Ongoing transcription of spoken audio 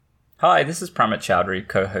Hi, this is Pramit Chowdhury,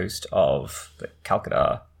 co-host of the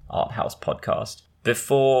Calcutta Art House podcast.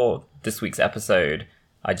 Before this week's episode,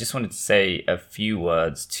 I just wanted to say a few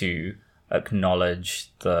words to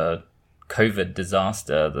acknowledge the COVID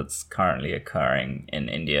disaster that's currently occurring in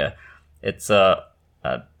India. It's a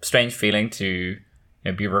strange feeling to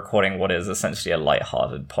be recording what is essentially a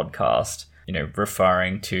lighthearted podcast,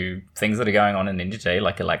 referring to things that are going on in India today,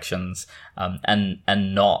 like elections, and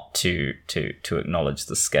not to acknowledge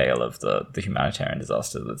the scale of the humanitarian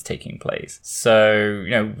disaster that's taking place.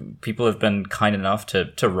 So, people have been kind enough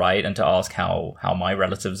to write and to ask how my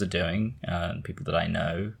relatives are doing, and people that I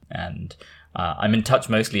know, and I'm in touch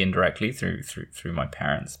mostly indirectly through my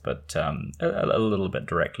parents, but a little bit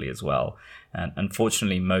directly as well. And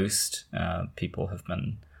unfortunately, most people have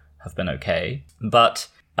been okay, but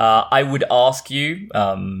I would ask you,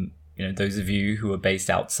 those of you who are based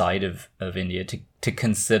outside of India, to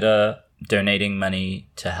consider donating money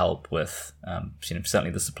to help with, certainly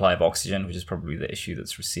the supply of oxygen, which is probably the issue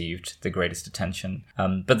that's received the greatest attention.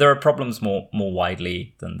 But there are problems more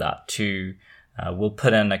widely than that too. We'll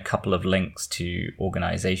put in a couple of links to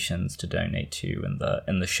organizations to donate to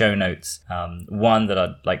in the show notes. One that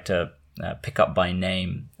I'd like to pick up by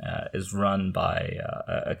name is run by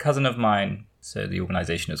a cousin of mine. So the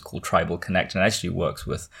organization is called Tribal Connect, and it actually works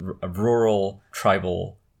with rural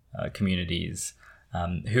tribal communities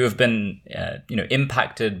who have been,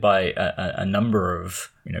 impacted by a number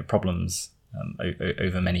of, problems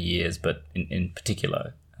over many years, but in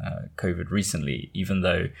particular, COVID recently, even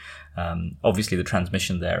though obviously the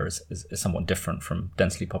transmission there is somewhat different from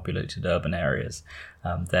densely populated urban areas.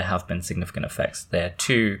 There have been significant effects there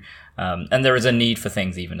too. And there is a need for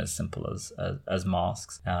things even as simple as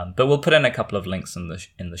masks. But we'll put in a couple of links in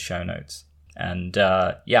the show notes. And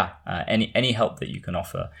any help that you can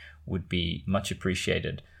offer would be much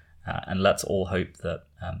appreciated. And let's all hope that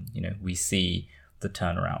we see the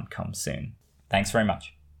turnaround come soon. Thanks very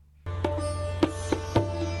much.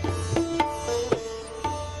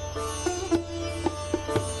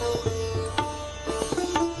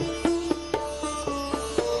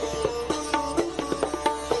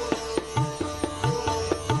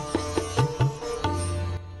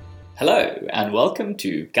 Hello, and welcome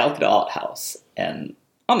to Calcutta Art House, an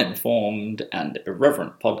uninformed and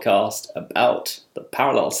irreverent podcast about the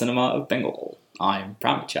parallel cinema of Bengal. I'm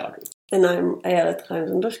Pramit Chowdhury. And I'm Ayelet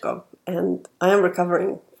Chaim-Zandushkov, and I am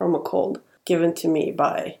recovering from a cold given to me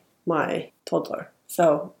by my toddler.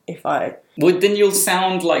 So Well, then you'll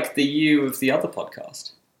sound like the you of the other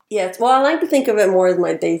podcast. Yes, well, I like to think of it more as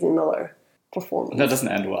my Daisy Miller performance. That doesn't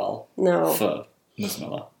end well. No. For Ms.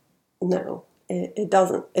 Miller. No. It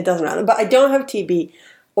doesn't matter. But I don't have TB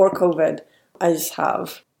or COVID. I just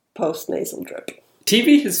have post-nasal drip.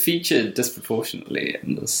 TB has featured disproportionately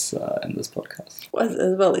in this podcast.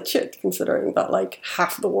 Well, it should, considering that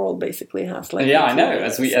half the world basically has Yeah, I know,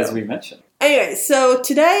 as we mentioned. Anyway, so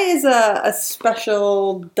today is a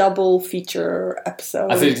special double feature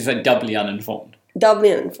episode. I thought you said doubly uninformed.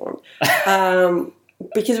 Doubly uninformed.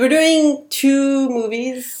 Because we're doing two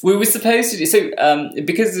movies. We were supposed to do... So,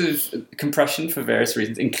 because of compression for various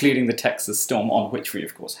reasons, including the Texas storm, on which we,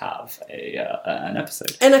 of course, have an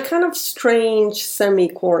episode. And a kind of strange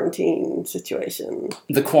semi-quarantine situation.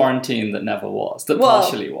 The quarantine that never was.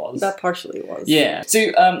 Partially was. That partially was. Yeah.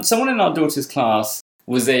 So, someone in our daughter's class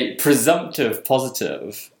was a presumptive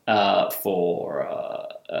positive for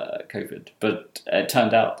COVID, but it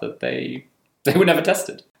turned out that they were never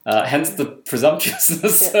tested. Hence the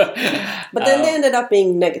presumptuousness. Yeah. But then they ended up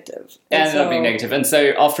being negative. And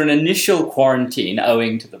so after an initial quarantine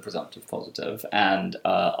owing to the presumptive positive and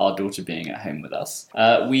our daughter being at home with us,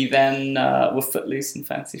 we then were footloose and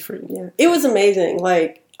fancy free. Yeah. It was amazing.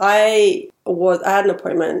 I had an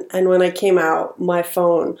appointment, and when I came out, my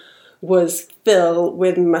phone was filled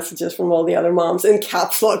with messages from all the other moms in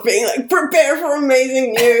caps lock being prepare for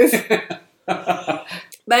amazing news. But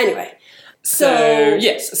anyway. So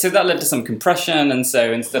that led to some compression, and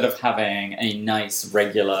so instead of having a nice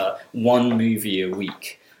regular one movie a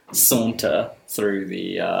week saunter through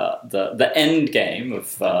the end game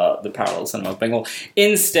of the parallel cinema of Bengal,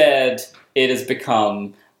 instead it has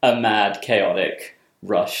become a mad, chaotic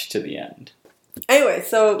rush to the end. Anyway,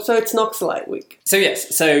 so it's Noxalite week. So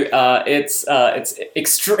yes, it's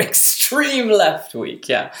extreme left week,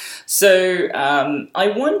 yeah. So I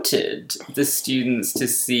wanted the students to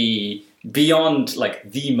see beyond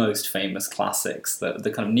the most famous classics,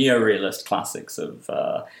 the kind of neo-realist classics of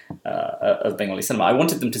Bengali cinema. I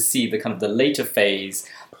wanted them to see the kind of the later phase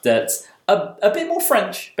that's a bit more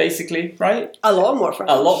French, basically, right? A lot more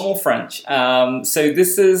French. So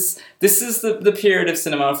this is the period of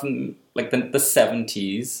cinema from like the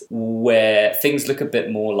 70s, where things look a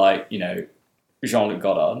bit more like, you know, Jean-Luc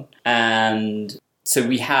Godard. And so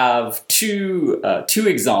we have two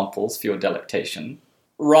examples for your delectation.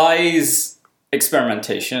 Rise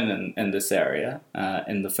experimentation in this area,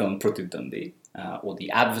 in the film Protidandi, or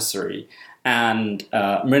The Adversary, and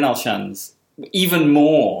Mrinal Sen's even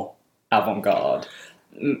more avant-garde,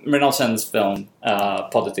 Mrinal Sen's film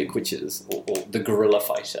Politic Witches, or The Guerrilla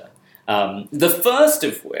Fighter. The first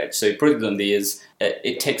of which, so Protidandi, is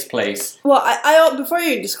it takes place. Well, I before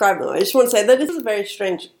you describe them, I just want to say that this is a very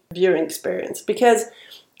strange viewing experience, because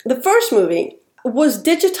the first movie was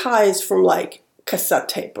digitized from like cassette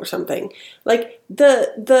tape or something. Like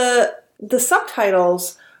the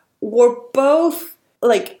subtitles were both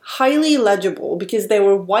like highly legible because they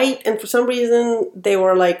were white, and for some reason they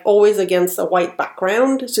were like always against a white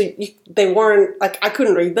background, so they weren't like, I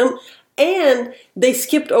couldn't read them, and they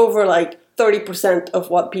skipped over like 30% of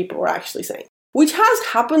what people were actually saying, which has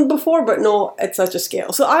happened before, but not at such a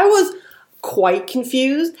scale. So I was quite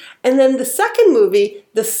confused. And then the second movie,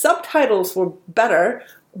 the subtitles were better,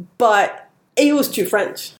 but it was too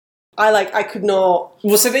French. I could not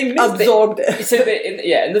absorb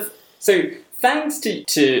it. So thanks to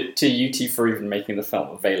UT for even making the film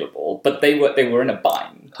available, but they were in a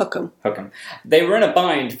bind. Hook 'em. They were in a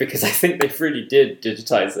bind because I think they really did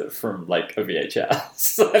digitize it from like a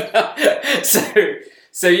VHS.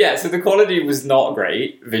 So the quality was not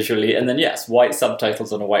great visually, and then yes, white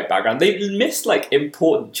subtitles on a white background. They missed like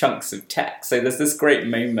important chunks of text. So there's this great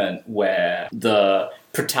moment where the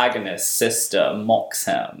protagonist's sister mocks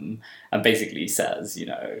him and basically says, you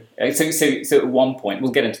know, so at one point,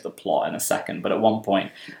 we'll get into the plot in a second, but at one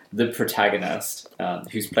point, the protagonist,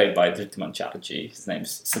 who's played by Dhritimant Chatterjee, his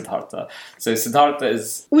name's Siddhartha. So Siddhartha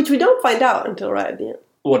is... Which we don't find out until right at the end.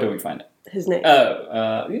 What do we find out? His name.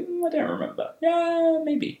 I don't remember. Yeah,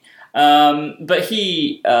 maybe. But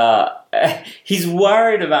he's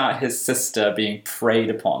worried about his sister being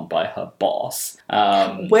preyed upon by her boss.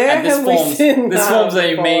 Where have we seen that? This forms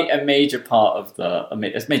a major part of a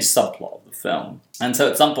major subplot of the film. And so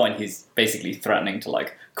at some point he's basically threatening to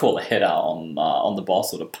like call a hit out on the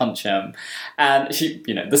boss or to punch him. And she,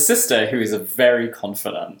 you know, the sister, who is a very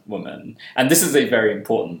confident woman, and this is a very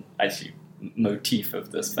important actually motif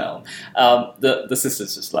of this film. The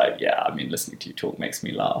sister's just like, yeah, I mean, listening to you talk makes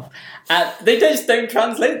me laugh. And they just don't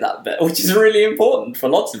translate that bit, which is really important for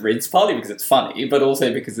lots of reasons, partly because it's funny, but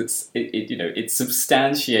also because it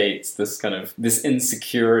substantiates this kind of, this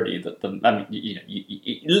insecurity that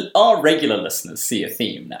our regular listeners see a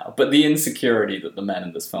theme now, but the insecurity that the men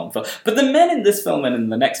in this film feel. But the men in this film and in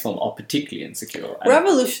the next film are particularly insecure.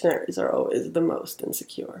 Revolutionaries are always the most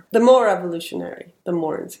insecure. The more revolutionary, the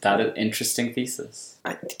more insecure. That is interesting thesis.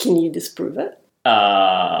 Can you disprove it?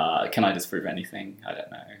 Can I disprove anything? I don't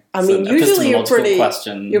know. I mean, usually you're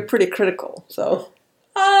pretty critical, so...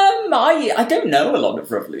 I don't know a lot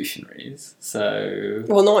of revolutionaries, so...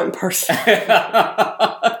 Well, not in person. Well,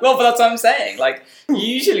 but that's what I'm saying. Like,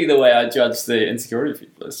 usually the way I judge the insecurity of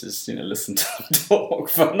people is just, you know, listen to them talk.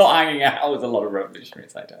 But not hanging out with a lot of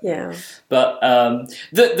revolutionaries, I don't. Yeah. But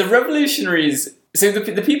the revolutionaries... So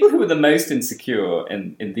the people who are the most insecure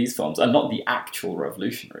in these films are not the actual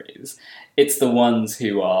revolutionaries. It's the ones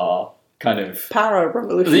who are kind of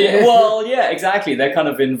para-revolutionary. Well, yeah, exactly. They're kind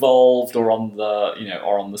of involved or on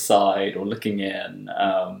the side or looking in.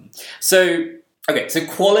 So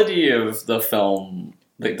quality of the film,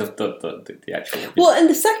 the actual. Well, in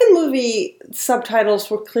the second movie,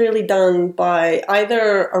 subtitles were clearly done by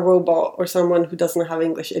either a robot or someone who doesn't have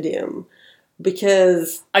English idiom.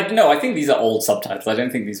 Because I think these are old subtitles. I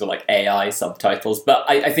don't think these were like AI subtitles. But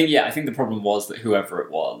I think the problem was that whoever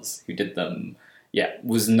it was who did them,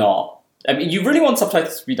 was not. I mean, you really want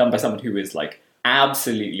subtitles to be done by someone who is like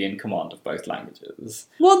absolutely in command of both languages.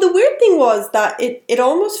 Well, the weird thing was that it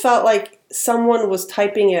almost felt like someone was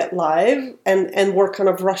typing it live and were kind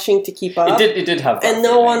of rushing to keep up. It did have that and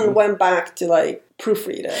no one went back to like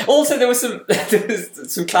proofread it. Also, there was some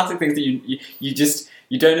classic things that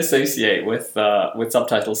you don't associate with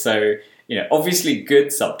subtitles. So, you know, obviously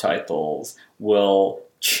good subtitles will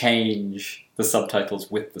change the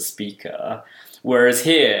subtitles with the speaker. Whereas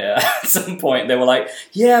here, at some point, they were like,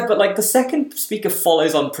 yeah, but like the second speaker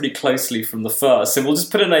follows on pretty closely from the first, so we'll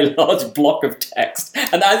just put in a large block of text.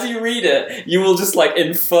 And as you read it, you will just like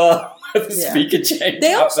infer the speaker change.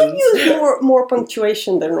 They also used more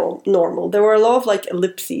punctuation than normal. There were a lot of like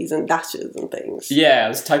ellipses and dashes and things. Yeah, it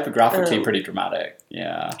was typographically pretty dramatic.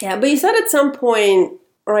 Yeah. Yeah, but you said at some point,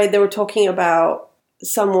 right, they were talking about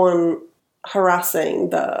someone harassing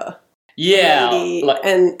the Yeah, lady, like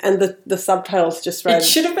and the subtitles just read. it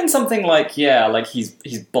should have been something like, yeah, like he's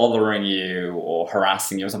bothering you or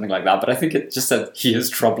harassing you or something like that. But I think it just said he is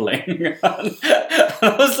troubling. And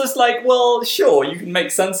I was just like, well, sure, you can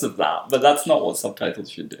make sense of that, but that's not what subtitles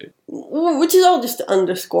should do. Which is all just to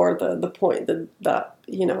underscore the point that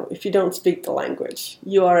if you don't speak the language,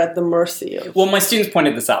 you are at the mercy of. Well, my students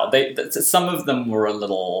pointed this out. Some of them were a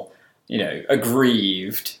little,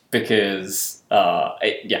 aggrieved because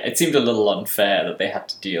it seemed a little unfair that they had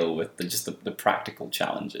to deal with the practical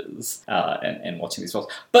challenges in watching these films.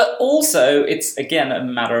 But also, it's again a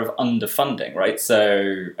matter of underfunding, right?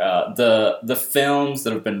 So the films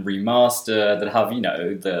that have been remastered, that have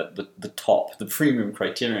the premium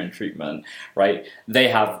Criterion treatment, right? They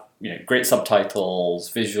have great subtitles,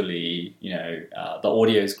 visually, the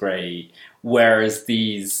audio is great. Whereas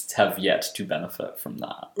these have yet to benefit from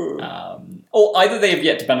that. Or either they have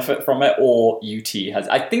yet to benefit from it, or UT has.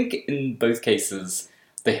 I think in both cases,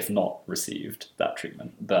 they have not received that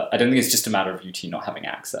treatment. But I don't think it's just a matter of UT not having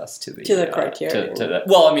access to the Criterion.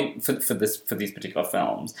 For these particular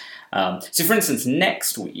films. So for instance,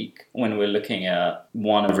 next week, when we're looking at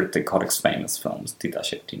one of Hrithik Kodak's famous films, Tita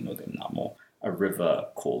Shekti Nodin Namo, A River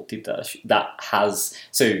Called Tita,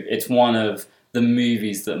 it's one of the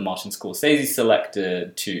movies that Martin Scorsese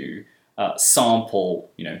selected to sample,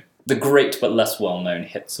 the great but less well-known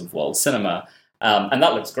hits of world cinema. And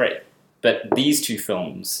that looks great. But these two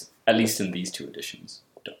films, at least in these two editions,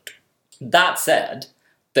 don't. That said,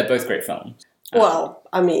 they're both great films. Well,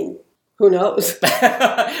 I mean, who knows?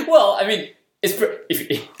 Well, I mean, if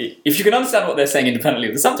you can understand what they're saying independently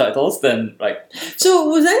of the subtitles, then So,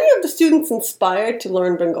 was any of the students inspired to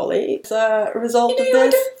learn Bengali as a result of this? I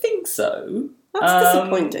don't think so. That's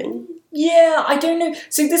disappointing. Yeah, I don't know.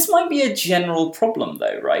 So this might be a general problem,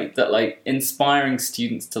 though, right? That inspiring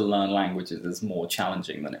students to learn languages is more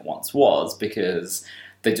challenging than it once was because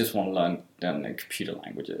they just want to learn, computer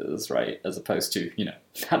languages, right? As opposed to,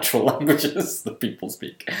 natural languages that people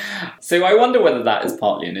speak. So I wonder whether that is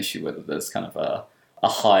partly an issue, whether there's kind of a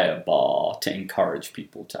higher bar to encourage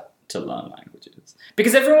people to learn languages.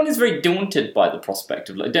 Because everyone is very daunted by the prospect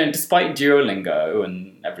of, despite Duolingo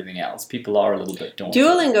and everything else, people are a little bit daunted.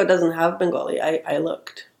 Duolingo doesn't have Bengali. I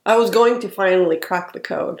looked. I was going to finally crack the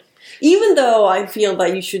code. Even though I feel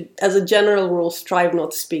that you should, as a general rule, strive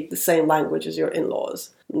not to speak the same language as your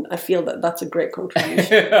in-laws. I feel that that's a great contribution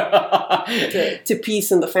to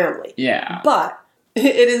peace in the family. Yeah. But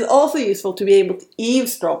it is also useful to be able to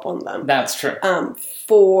eavesdrop on them. That's true.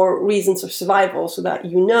 For reasons of survival, so that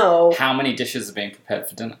you know how many dishes are being prepared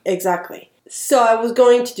for dinner. Exactly. So I was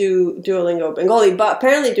going to do Duolingo Bengali, but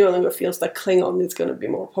apparently Duolingo feels that Klingon is going to be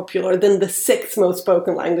more popular than the 6th most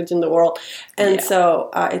spoken language in the world. And so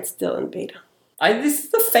it's still in beta. This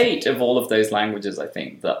is the fate of all of those languages, I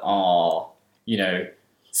think, that are,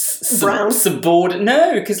 brown? Subordinate.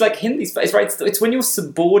 No, because Hindi, it's right. It's when you're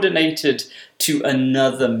subordinated to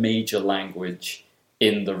another major language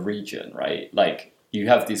in the region, right? You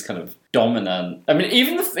have these kind of dominant. I mean,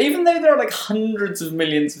 even though there are hundreds of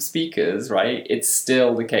millions of speakers, right? It's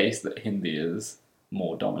still the case that Hindi is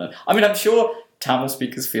more dominant. I mean, I'm sure Tamil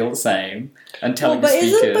speakers feel the same, and Telugu speakers.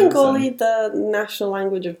 But isn't Bengali the national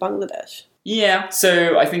language of Bangladesh? Yeah.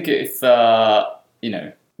 So I think if but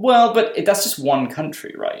that's just one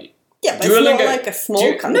country, right? Yeah, but Duolingo, it's not a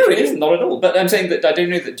small country. No, it isn't, not at all. But I'm saying that I don't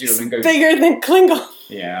know that Duolingo... It's bigger than Klingon.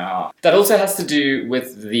 Yeah. That also has to do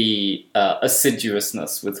with the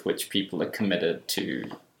assiduousness with which people are committed to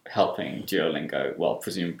helping Duolingo,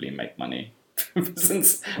 presumably make money.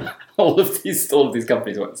 Since all of these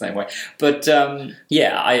companies work the same way. But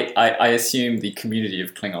I assume the community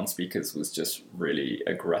of Klingon speakers was just really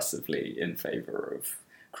aggressively in favour of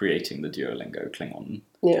creating the Duolingo Klingon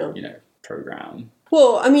program.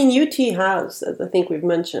 Well, I mean, UT has, as I think we've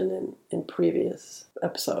mentioned in previous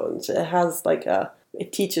episodes, it has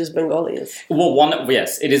it teaches Bengali. Well,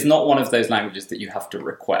 yes, it is not one of those languages that you have to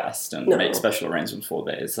request and make special arrangements for.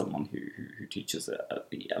 There is someone who teaches it at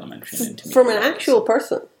the elementary and intermediate. From an actual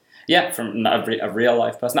person. Yeah, from a real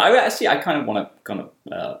life person. I kind of want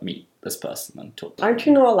to meet this person and talk to Aren't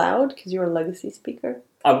them. you not allowed because you're a legacy speaker?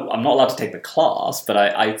 I'm not allowed to take the class, but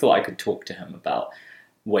I thought I could talk to him about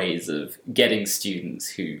ways of getting students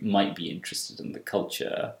who might be interested in the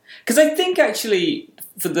culture. Because I think actually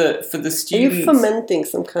for the students, are you fomenting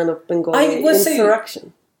some kind of Bengali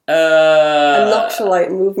insurrection? A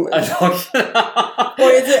Naxalite movement, or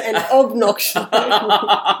is it an obnoxious?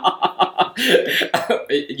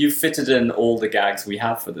 You fitted in all the gags we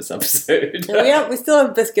have for this episode. We still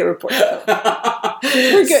have biscuit reports.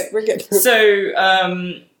 We're good. So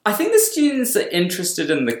I think the students are interested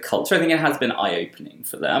in the culture. I think it has been eye-opening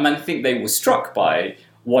for them. And I think they were struck by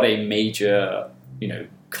what a major,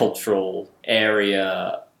 cultural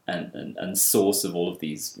area and source of all of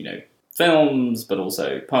these, films, but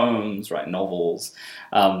also poems, right, novels,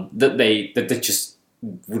 that they just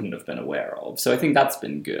wouldn't have been aware of. So I think that's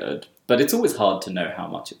been good. But it's always hard to know how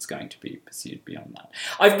much it's going to be pursued beyond that.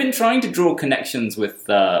 I've been trying to draw connections with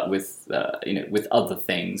other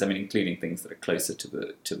things. I mean, including things that are closer to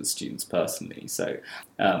the students personally. So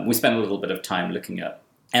we spent a little bit of time looking at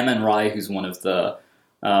M.N. Rai, who's one of the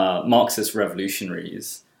Marxist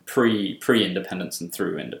revolutionaries pre-independence and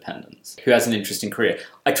through independence, who has an interesting career.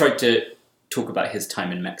 I tried to talk about his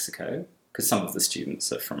time in Mexico, because some of the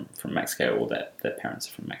students are from Mexico, or their parents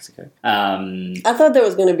are from Mexico. I thought there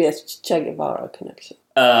was going to be a Che Guevara connection.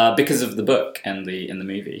 Because of the book and in the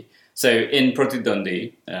movie. So in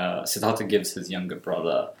Proti-Dondi, Siddhartha gives his younger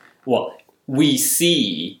brother... Well, we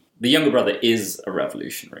see the younger brother is a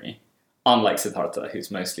revolutionary, unlike Siddhartha,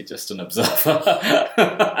 who's mostly just an observer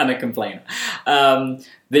and a complainer.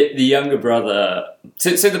 The younger brother...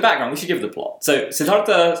 So the background, we should give the plot. So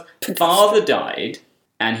Siddhartha's father died...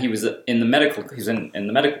 And he was in the medical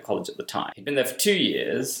college at the time. He'd been there for 2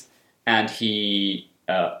 years, and he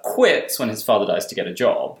quits when his father dies to get a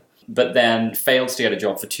job, but then fails to get a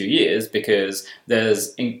job for 2 years because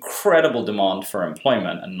there's incredible demand for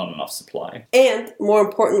employment and not enough supply. And more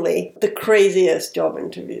importantly, the craziest job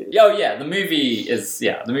interviews. Oh yeah, the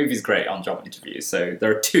movie's great on job interviews. So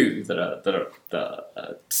there are two that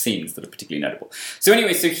are scenes that are particularly notable. So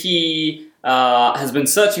anyway, he has been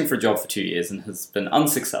searching for a job for 2 years and has been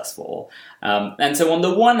unsuccessful. And so on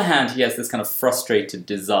the one hand, he has this kind of frustrated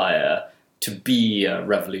desire to be a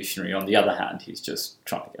revolutionary. On the other hand, he's just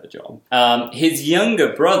trying to get a job. His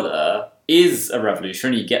younger brother is a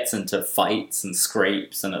revolutionary. He gets into fights and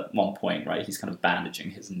scrapes, and at one point, right, he's kind of bandaging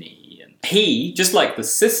his knee. And he, just like the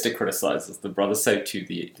sister criticizes the brother, so too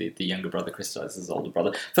the younger brother criticizes the older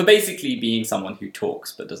brother for basically being someone who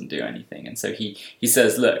talks but doesn't do anything. And so he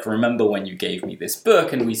says, look, remember when you gave me this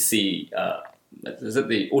book? And we see... is it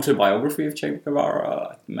the autobiography of Che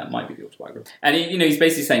Guevara? That might be the autobiography. And he's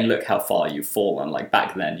basically saying, look how far you've fallen. Like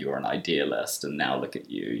back then you were an idealist, and now look at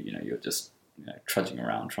you. You're just trudging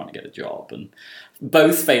around trying to get a job, and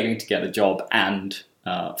both failing to get a job and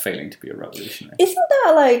failing to be a revolutionary. Isn't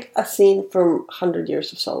that like a scene from 100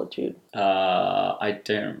 Years of Solitude? I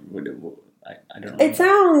don't remember. It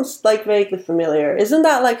sounds like vaguely familiar. Isn't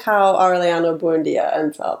that like how Aureliano Buendia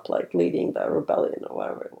ends up like leading the rebellion or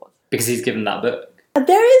whatever it was? Because he's given that book.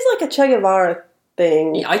 There is like a Che Guevara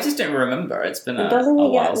thing. Yeah, I just don't remember. It's been a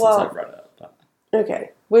while since I've read it. But...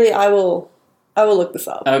 Okay. I will look this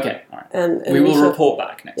up. Okay, all right. And we will report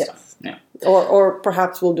back next time. Yeah. Or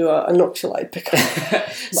perhaps we'll do a Noxolite pickup.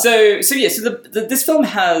 This film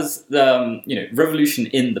has revolution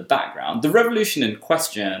in the background. The revolution in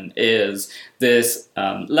question is this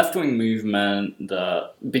left-wing movement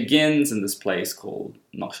that begins in this place called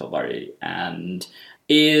Naxalbari, and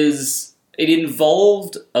it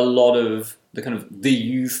involved a lot of the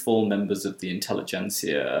youthful members of the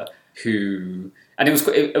intelligentsia who... And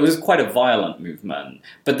it was quite a violent movement,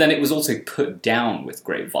 but then it was also put down with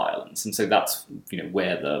great violence, and so that's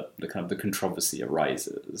where the controversy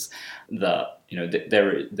arises. That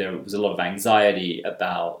there was a lot of anxiety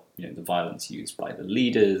about the violence used by the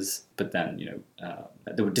leaders, but then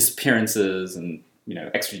there were disappearances and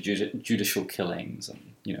extrajudicial killings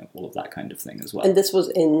and all of that kind of thing as well. And this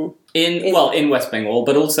was in West Bengal,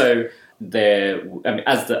 but also there. I mean,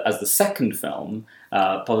 as the second film.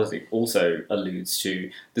 Politic also alludes to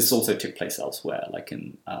this also took place elsewhere, like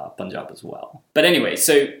in Punjab as well. But anyway,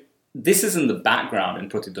 so this is in the background in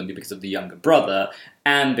Proti-Dondi because of the younger brother,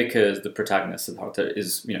 and because the protagonist Siddhartha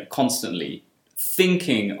is constantly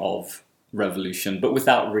thinking of revolution, but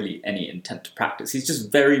without really any intent to practice. He's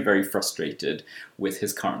just very, very frustrated with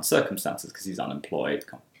his current circumstances because he's unemployed.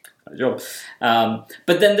 A job.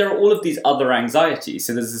 But then there are all of these other anxieties.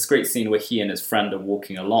 So there's this great scene where he and his friend are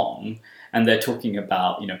walking along, and they're talking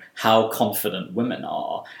about, how confident women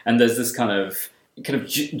are. And there's this kind of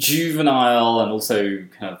juvenile and also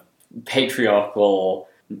kind of patriarchal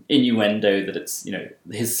innuendo that it's,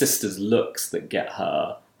 his sister's looks that get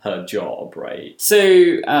her job, right?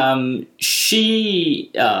 So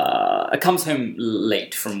she comes home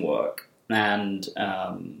late from work. And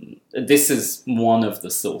this is one of the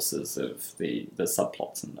sources of the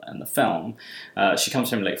subplots in the film. She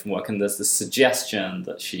comes home late from work, and there's this suggestion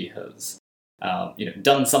that she has,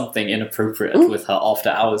 done something inappropriate with her after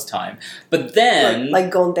hours time. But then,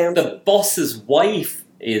 like gone down. The boss's wife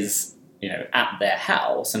is at their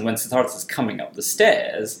house, and when Siddhartha's coming up the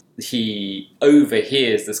stairs, he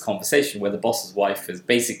overhears this conversation where the boss's wife is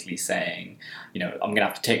basically saying, I'm going to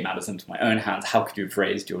have to take matters into my own hands. How could you have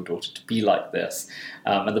raised your daughter to be like this?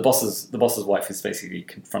 And the boss's wife is basically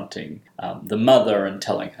confronting the mother and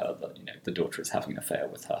telling her that the daughter is having an affair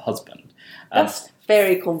with her husband. That's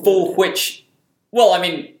very convoluted. For which, well, I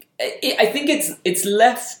mean, I think it's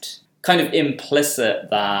left kind of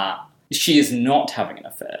implicit that she is not having an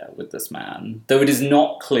affair with this man, though it is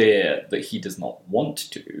not clear that he does not want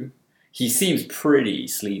to. He seems pretty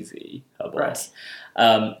sleazy, her boss.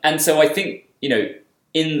 Right. And so I think,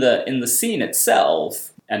 in the scene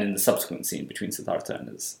itself, and in the subsequent scene between Siddhartha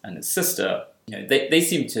and his sister, they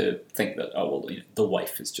seem to think that, the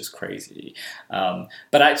wife is just crazy.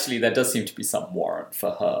 But actually, there does seem to be some warrant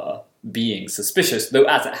for her being suspicious, though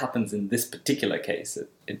as it happens in this particular case,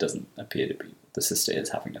 it doesn't appear to be the sister is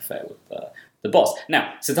having an affair with the boss.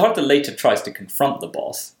 Now, Siddhartha later tries to confront the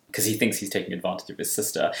boss because he thinks he's taking advantage of his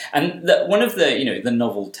sister. And one of the the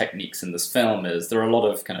novel techniques in this film is there are a lot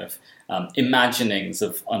of kind of imaginings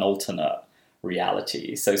of an alternate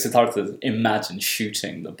reality. So Siddhartha imagines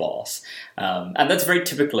shooting the boss. And that's very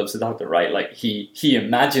typical of Siddhartha, right? Like he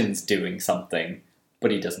imagines doing something, but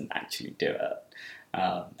he doesn't actually do it.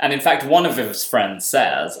 And in fact, one of his friends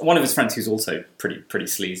who's also pretty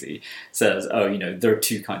sleazy, says, there are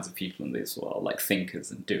two kinds of people in this world, like thinkers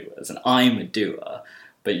and doers, and I'm a doer,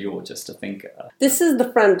 but you're just a thinker. This is the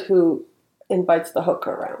friend who invites the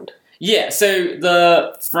hooker around. Yeah, so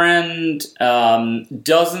the friend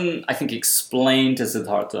doesn't, I think, explain to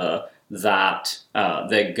Siddhartha that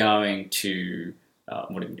they're going to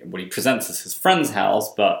what he presents as his friend's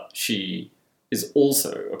house, but she is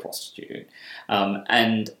also a prostitute.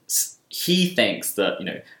 And he thinks that,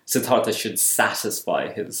 Siddhartha should satisfy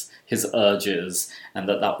his urges, and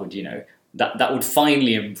that would, that would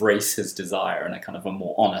finally embrace his desire in a kind of a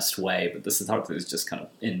more honest way. But the Siddhartha is just kind of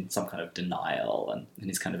in some kind of denial, and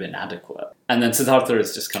he's kind of inadequate. And then Siddhartha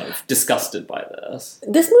is just kind of disgusted by this.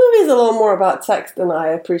 This movie is a little more about sex than I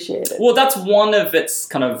appreciated. Well, that's one of its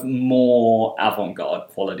kind of more avant-garde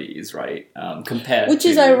qualities, right? Which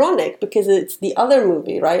is ironic, because it's the other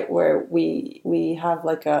movie, right, where we have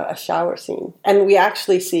like a shower scene, and we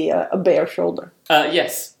actually see a bare shoulder.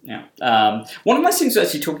 Yes, yeah. One of my students was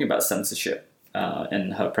actually talking about censorship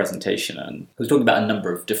in her presentation, and was talking about a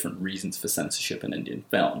number of different reasons for censorship in Indian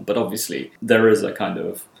film. But obviously, there is a kind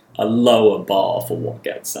of a lower bar for what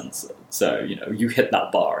gets censored. So you hit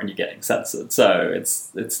that bar and you're getting censored. So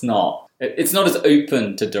it's not as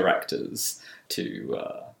open to directors to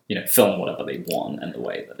film whatever they want in the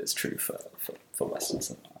way that is true for Western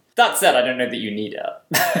cinema. That said, I don't know that you need it.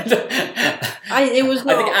 I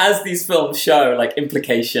think as these films show, like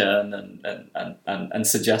implication and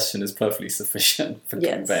suggestion is perfectly sufficient for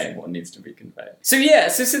conveying what needs to be conveyed. So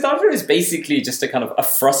Siddhartha is basically just a kind of a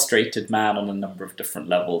frustrated man on a number of different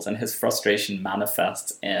levels, and his frustration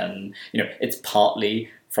manifests in, it's partly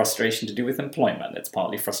frustration to do with employment, it's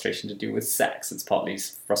partly frustration to do with sex, it's partly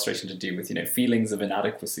frustration to do with, feelings of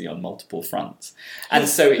inadequacy on multiple fronts. And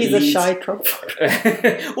so he's a shy Trump.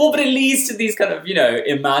 Well, but it leads to these kind of,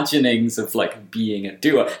 imaginings of like being a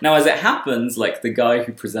doer. Now, as it happens, like the guy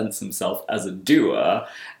who presents himself as a doer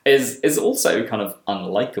is also kind of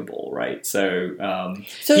unlikable, right? So,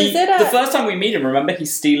 the first time we meet him, remember,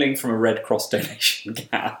 he's stealing from a Red Cross donation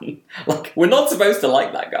can. Like, we're not supposed to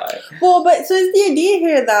like that guy. Well, but so is the idea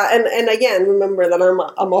here that, and again, remember that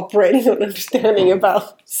I'm operating on understanding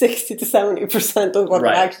about 60 to 70% of what we're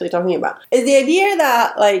actually talking about. Is the idea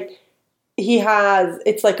that like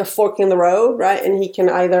it's like a fork in the road, right? And he can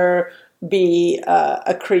either be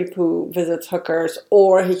a creep who visits hookers,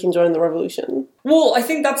 or he can join the revolution. Well, I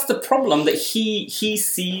think that's the problem, that he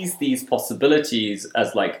sees these possibilities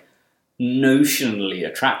as like notionally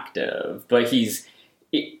attractive, but it's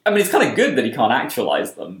kind of good that he can't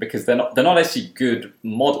actualize them, because they're not actually good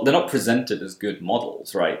they're not presented as good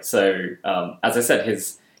models, right? So as I said,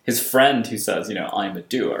 his friend who says, I'm a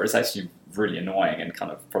doer, is actually really annoying and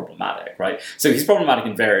kind of problematic, right? So he's problematic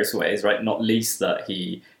in various ways, right? Not least that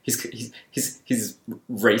he's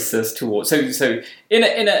racist towards. So they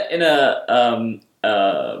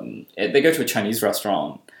go to a Chinese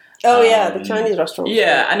restaurant. Oh yeah, the Chinese restaurant.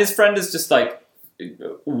 Yeah, and his friend is just like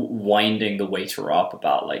winding the waiter up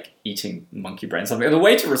about like eating monkey brain something. And the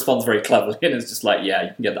waiter responds very cleverly and is just like, yeah,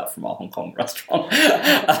 you can get that from our Hong Kong restaurant.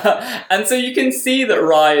 And so you can see that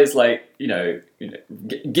Rai is like,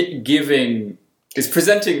 is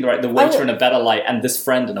presenting the waiter in a better light and this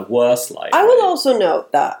friend in a worse light. I will also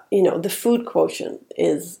note that, the food quotient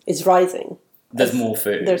is rising there's more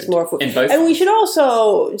food. There's more food. In both and we ones. should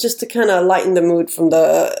also, just to kind of lighten the mood from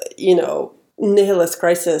the, nihilist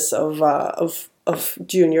crisis of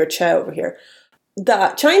Junior Che over here,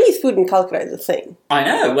 that Chinese food in Calcutta is a thing. I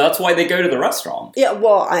know. Well, that's why they go to the restaurant. Yeah,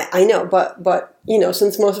 well, I know, but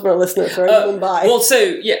since most of our listeners are in Mumbai. Well, so,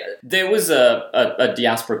 yeah, there was a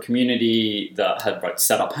diaspora community that had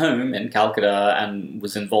set up home in Calcutta and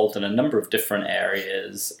was involved in a number of different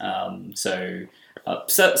areas.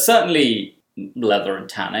 Certainly leather and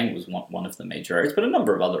tanning was one of the major areas, but a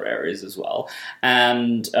number of other areas as well.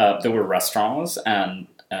 And there were restaurants, and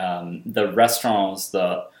the restaurants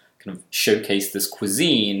that kind of showcase this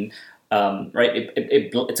cuisine, right?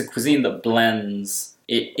 It's a cuisine that blends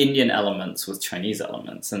Indian elements with Chinese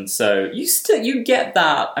elements, and so you get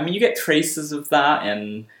that. I mean, you get traces of that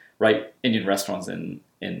in Indian restaurants in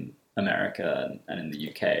America and in the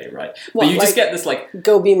UK, right? But you just get this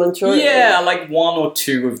Gobi Manchurian. Yeah, one or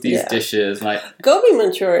two of these dishes, Gobi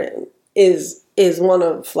Manchurian is one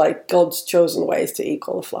of God's chosen ways to eat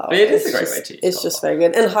cauliflower. It is a great way to eat It's just very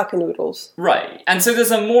good. And Hakka noodles. Right. And so there's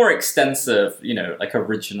a more extensive,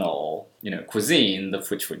 original, cuisine, of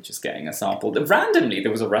which we're just getting a sample. Randomly,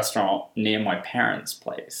 there was a restaurant near my parents'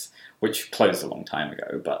 place, which closed a long time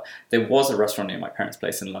ago, but there was a restaurant near my parents'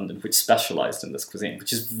 place in London which specialised in this cuisine,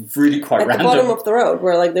 which is really quite random. At the bottom of the road,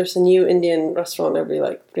 where there's a new Indian restaurant every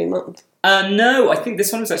 3 months. No, I think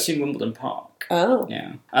this one was actually in Wimbledon Park. Oh.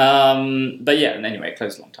 Yeah. But yeah, anyway, it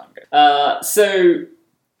closed a long time ago. So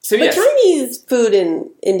but yes. Chinese food in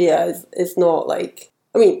India is not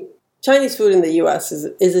Chinese food in the US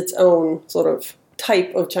is its own sort of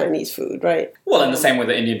type of Chinese food, right? Well, in the same way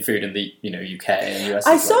that Indian food in the UK and US.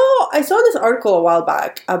 I saw this article a while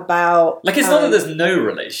back about it's not that there's no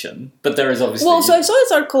relation, but there is obviously. Well, so I saw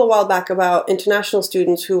this article a while back about international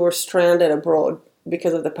students who were stranded abroad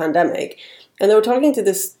because of the pandemic, and they were talking to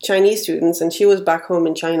this Chinese students, and she was back home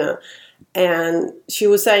in China, and she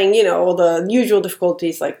was saying, all the usual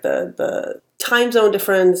difficulties like the time zone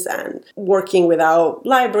difference and working without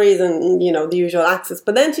libraries and, the usual access.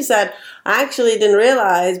 But then she said, I actually didn't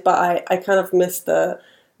realize, but I kind of missed the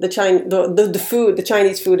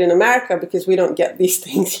Chinese food in America because we don't get these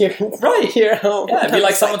things here. Right. Here at home. Yeah, it'd be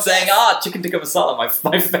like someone saying, chicken tikka masala, my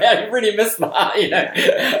I really miss that,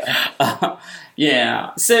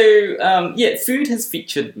 Yeah. So, food has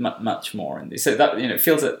featured much more in this. So that, it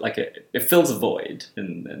feels it fills a void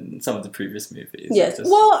in some of the previous movies. Yes.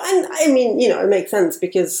 Well, and I mean, it makes sense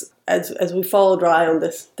because as we followed Rai on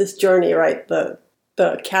this journey, right, the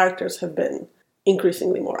characters have been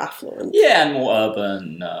increasingly more affluent. Yeah, and more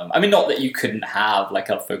urban. Not that you couldn't have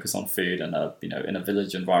a focus on food and in a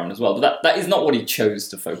village environment as well, but that is not what he chose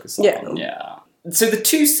to focus on. Yeah. So the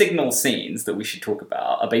two signal scenes that we should talk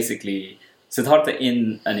about are basically Siddhartha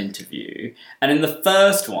in an interview, and in the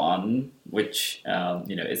first one, which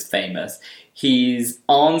is famous, he's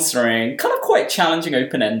answering kind of quite challenging,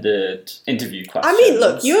 open-ended interview questions.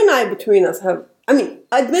 Look, you and I between us have,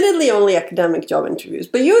 admittedly only academic job interviews,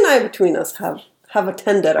 but you and I between us have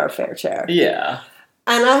attended our fair share. Yeah.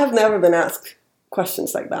 And I have never been asked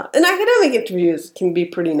questions like that. And academic interviews can be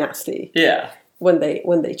pretty nasty. Yeah. When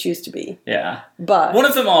they choose to be. Yeah. But one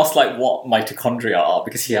of them asked what mitochondria are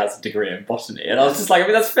because he has a degree in botany. And I was just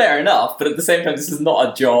that's fair enough, but at the same time this is not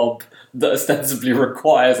a job that ostensibly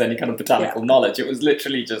requires any kind of botanical knowledge. It was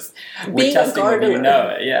literally just we're testing whether you know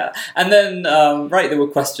it. Yeah. And then there were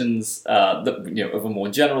questions that of a more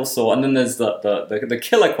general sort, and then there's the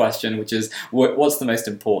killer question, which is what's the most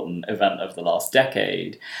important event of the last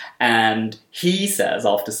decade? And he says,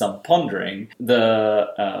 after some pondering,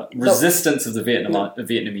 the resistance of the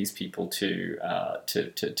Vietnamese people to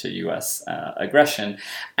US aggression,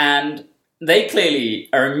 and they clearly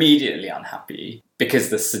are immediately unhappy because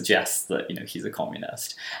this suggests that he's a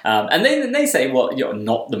communist, and then they say, well,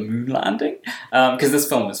 not the moon landing, because this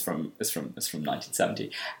film is from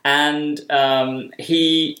 1970, and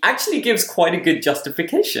he actually gives quite a good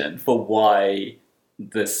justification for why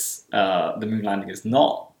this the moon landing is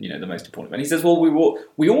not the most important. And he says, well,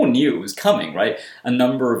 we all knew it was coming, right? A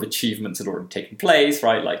number of achievements had already taken place,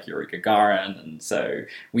 right? Like Yuri Gagarin, and so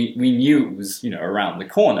we knew it was around the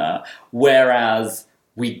corner. Whereas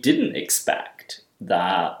we didn't expect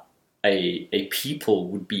that a people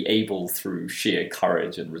would be able, through sheer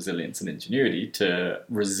courage and resilience and ingenuity, to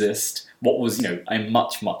resist what was, a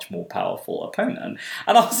much, much more powerful opponent.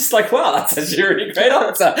 And I was just like, wow, that's actually a really great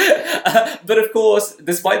answer. But of course,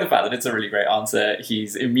 despite the fact that it's a really great answer,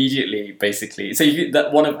 he's immediately basically, so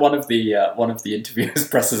one of the interviewers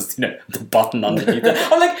presses, the button underneath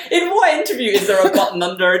it. I'm like, in what interview is there a button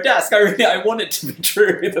under a desk? I want it to be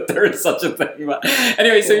true that there is such a thing. But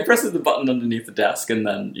anyway, so he presses the button underneath the desk, and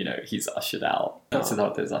then, he's ushered out.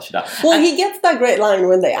 Siddhartha is ushered out. Well, he gets that great line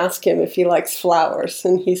when they ask him if he likes flowers,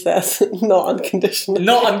 and he says, not unconditionally.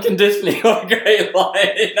 Not unconditionally. What a great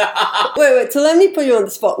line. Wait, so let me put you on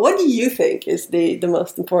the spot. What do you think is the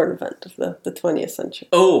most important event of the 20th century?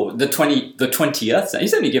 Oh, the 20th century.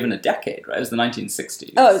 He's only given a decade, right? It was the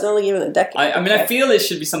 1960s. Oh, it's only given a decade. I mean, I feel it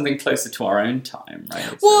should be something closer to our own time,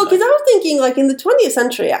 right? Well, because I was thinking, like, in the 20th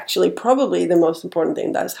century, actually, probably the most important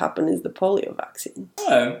thing that has happened is the polio vaccine.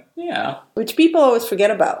 Oh, yeah. Which people always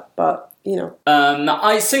forget about, but, you know.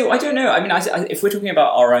 I don't know. I mean, if we're talking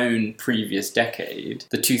about our own previous decade,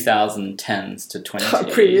 the 2010s to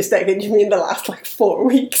 20. Previous decade, you mean the last, like, 4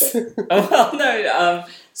 weeks? Oh, well, no.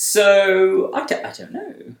 So I don't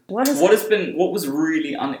know. What was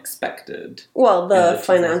really unexpected? Well, the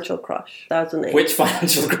financial crash, 2008. Which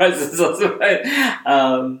financial crisis?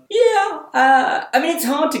 I mean, it's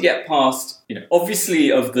hard to get past. You know, obviously,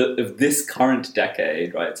 of this current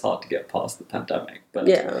decade, right? It's hard to get past the pandemic, but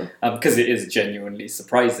because it is genuinely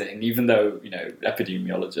surprising. Even though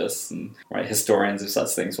epidemiologists and historians of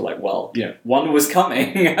such things were like, well, one was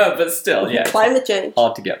coming, but still, climate change.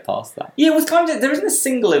 Hard to get past that. Yeah, it was climate change. There isn't a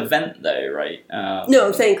single event though, right? No,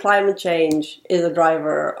 I'm saying climate change is a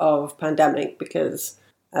driver of pandemic because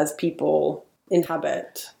as people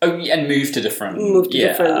inhabit and move to different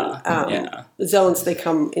zones, they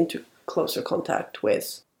come into closer contact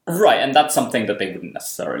with. Right, and that's something that they wouldn't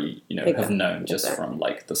necessarily, have known just from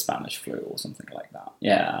like the Spanish flu or something like that.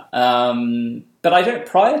 Yeah, but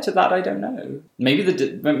prior to that, I don't know. Maybe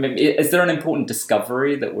is there an important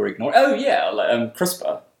discovery that we're ignoring? Oh yeah,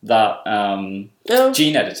 CRISPR, that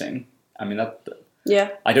gene editing. I mean that. Yeah.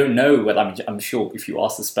 I don't know whether I'm sure if you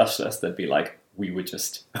ask the specialist, they'd be like, we were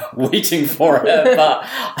just waiting for it. But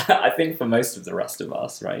I think for most of the rest of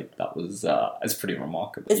us, right, that was it's pretty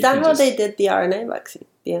remarkable. Is that how they did the RNA vaccine?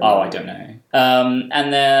 I don't know.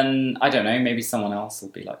 And then, I don't know, maybe someone else will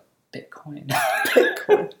be like, Bitcoin.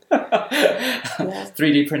 Bitcoin.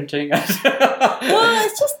 3D printing. Well,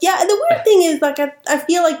 it's just, the weird thing is, like, I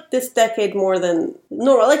feel like this decade more than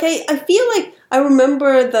normal. Like, I feel like I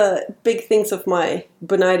remember the big things of my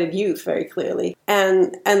benighted youth very clearly.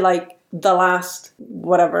 And like, the last,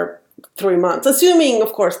 3 months. Assuming,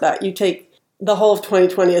 of course, that you take the whole of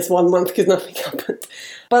 2020 as 1 month because nothing happened.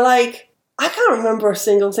 But, like, I can't remember a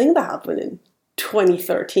single thing that happened in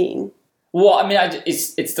 2013. Well, I mean,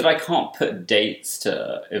 it's that I can't put dates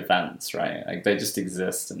to events, right? Like, they just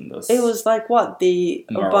exist in this. It was like, what, the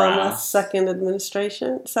morass. Obama second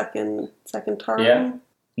administration? Second term? Yeah.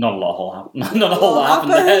 Not a lot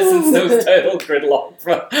happened there since there was total gridlock.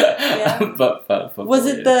 But was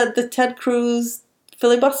it the Ted Cruz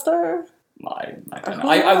filibuster? I don't know.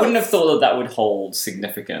 I wouldn't have thought that would hold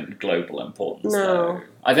significant global importance. No. Though.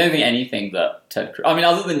 I don't think anything that Ted Cruz... I mean,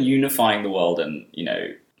 other than unifying the world and,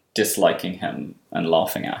 disliking him and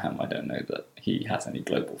laughing at him, I don't know that he has any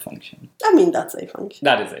global function. I mean, that's a function.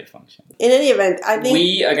 That is a function. In any event, I think...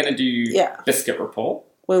 We are going to do Biscuit Report.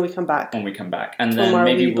 When we come back. And then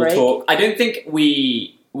maybe we'll talk... I don't think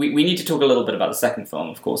we need to talk a little bit about the second film,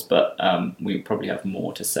 of course, but we probably have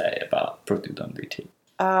more to say about Produktandriti.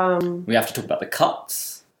 We have to talk about the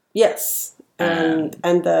cuts. Yes. And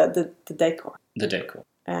the decor. The decor.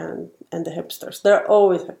 And the hipsters. There are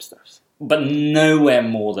always hipsters. But nowhere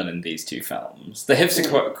more than in these two films. The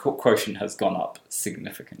hipster quotient has gone up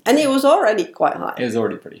significantly. And it was already quite high. It was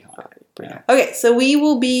already pretty high. Okay, so we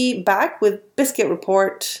will be back with Biscuit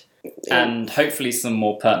Report. And hopefully some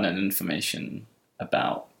more pertinent information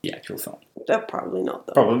about the actual film. Probably not,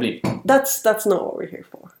 though. Probably. That's not what we're here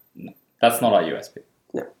for. No, that's not our USP.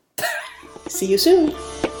 No. See you soon.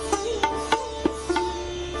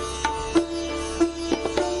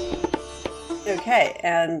 Okay,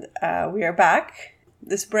 and we are back.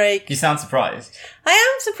 This break... You sound surprised. I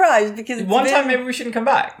am surprised because One time maybe we shouldn't come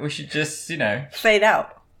back. We should just, fade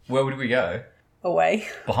out. Where would we go? Away.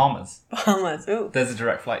 Bahamas. Ooh. There's a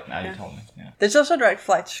direct flight now, you told me. Yeah. There's also a direct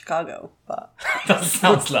flight to Chicago, but... That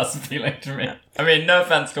sounds less appealing to me. I mean, no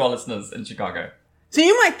offense to our listeners in Chicago. So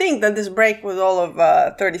you might think that this break was all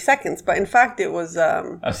of 30 seconds, but in fact it was...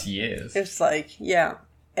 That's years. It's like,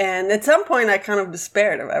 And at some point I kind of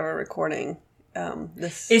despaired of ever recording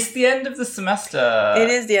this. It's the end of the semester. It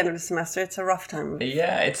is the end of the semester. It's a rough time.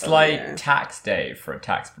 It's like tax day for a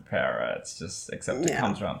tax preparer. It's just, except it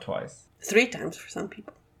comes around twice. 3 times for some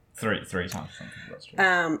people. Three times for some people, that's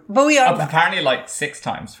true. But we are... apparently like 6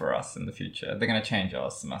 times for us in the future. They're going to change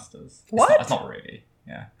our semesters. What? It's not really,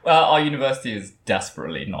 Well, our university is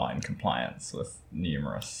desperately not in compliance with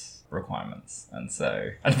numerous requirements. And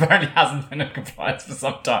apparently hasn't been in compliance for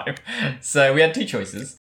some time. So we had 2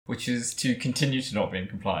 choices, which is to continue to not be in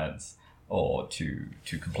compliance or to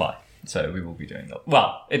comply. So we will be doing that.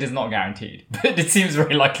 Well, it is not guaranteed, but it seems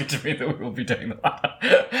very likely to me that we will be doing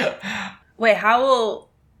that. Wait, how will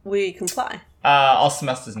we comply? Our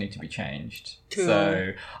semesters need to be changed.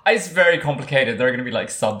 So it's very complicated. There are going to be like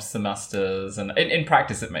sub-semesters, and in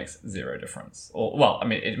practice it makes zero difference. Or, well, I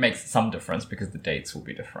mean, it makes some difference because the dates will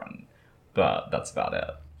be different, but that's about it.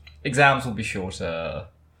 Exams will be shorter.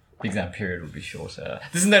 The exam period will be shorter.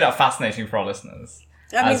 This is no doubt fascinating for our listeners.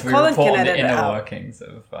 I mean, as we Colin report can on the edit it inner out. workings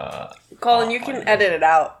of... Colin, you can edit it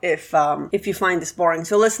out if you find this boring.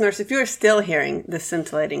 So listeners, if you're still hearing this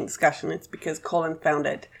scintillating discussion, it's because Colin found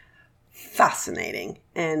it fascinating.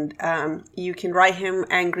 And you can write him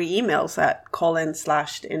angry emails at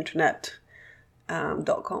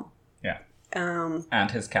colin/theinternet.com. Yeah.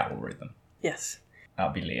 And his cat will read them. Yes.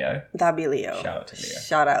 That'll be Leo. That'd be Leo. Shout out to Leo.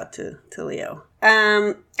 Shout out to Leo.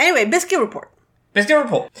 Anyway, Biscuit Report. Biscuit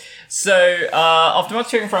report. So, after much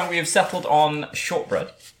to and fro, we have settled on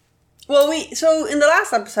shortbread. Well, so in the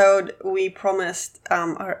last episode, we promised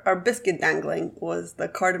our biscuit dangling was the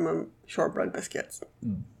cardamom shortbread biscuits.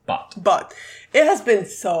 But it has been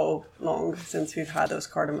so long since we've had those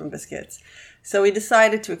cardamom biscuits. So we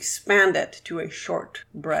decided to expand it to a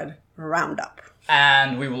shortbread roundup.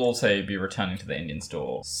 And we will also be returning to the Indian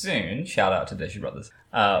store soon, shout out to Deshi Brothers,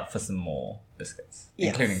 for some more biscuits,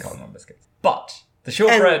 including cardamom biscuits. But the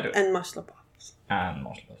shortbread... And mushla pops. And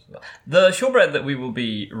mushla pops. The shortbread that we will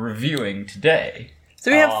be reviewing today... So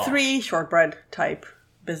we have 3 shortbread type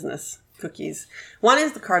business cookies. One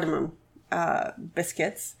is the cardamom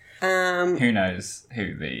biscuits. Who knows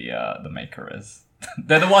who the maker is?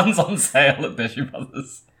 They're the ones on sale at Deshi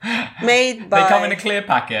Brothers. Made by... They come in a clear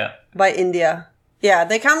packet. By India. Yeah,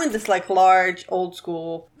 they come in this like large, old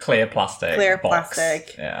school... Clear plastic box.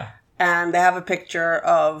 Yeah. And they have a picture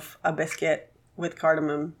of a biscuit with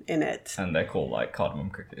cardamom in it. And they're called like cardamom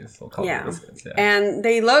cookies or cardamom biscuits. Yeah. And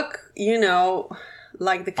they look,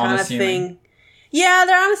 like the kind of thing... Yeah,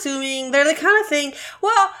 they're unassuming. They're the kind of thing...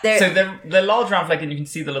 Well, they're large round flake and you can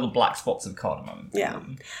see the little black spots of cardamom. Yeah.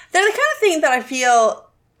 They're the kind of thing that I feel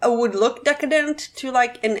would look decadent to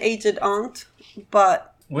like an aged aunt,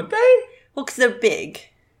 but... Would they? Well, because they're big.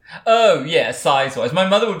 Oh, yeah, size-wise. My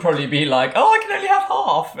mother would probably be like, "Oh, I can only have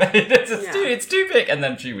half. It's too big." And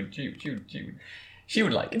then she would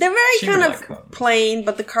like it. They're very kind of plain,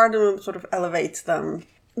 but the cardamom sort of elevates them.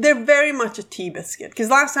 They're very much a tea biscuit. Because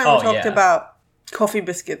last time we talked about coffee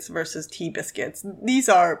biscuits versus tea biscuits. These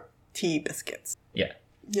are tea biscuits. Yeah.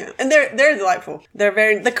 Yeah, and they're delightful.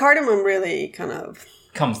 The cardamom really kind of...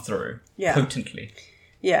 comes through potently.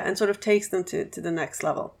 Yeah, and sort of takes them to the next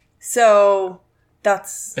level. So...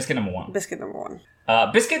 That's biscuit number 1. Biscuit number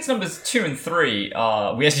 1. Biscuits numbers 2 and 3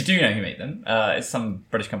 we actually do know who made them. It's some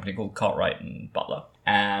British company called Cartwright and Butler,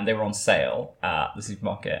 and they were on sale at the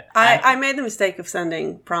supermarket. I made the mistake of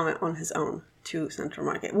sending Pramit on his own to Central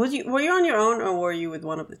Market. Were you on your own, or were you with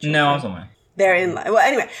one of the children? No, I was on my own. They're in line. Well,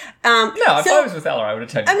 anyway. No, if I was with Ella, I would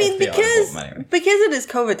have taken. I mean, because it is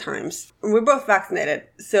COVID times, we're both vaccinated.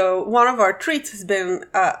 So one of our treats has been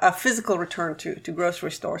a physical return to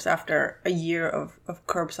grocery stores after a year of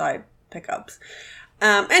curbside pickups.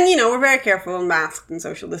 And, we're very careful and masked and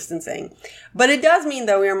social distancing. But it does mean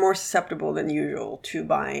that we are more susceptible than usual to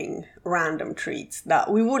buying random treats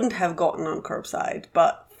that we wouldn't have gotten on curbside,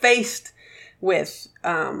 but faced with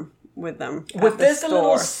them. With there's a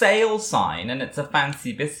little sale sign and it's a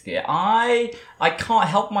fancy biscuit, I can't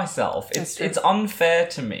help myself. It's unfair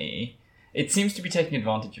to me. It seems to be taking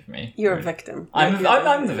advantage of me. You're a victim. I'm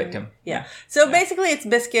the victim. Yeah. So basically it's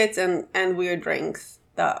biscuits and weird drinks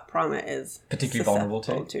that Pramit is particularly vulnerable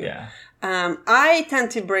to. Yeah. I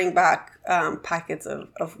tend to bring back packets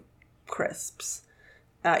of crisps.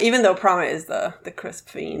 Even though Pramit is the crisp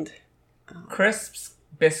fiend. Crisps,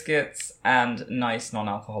 biscuits, and nice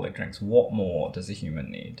non-alcoholic drinks. What more does a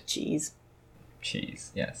human need? Cheese,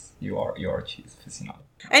 yes. You are a cheese aficionado.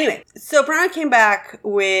 Anyway, so Pramit came back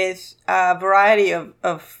with a variety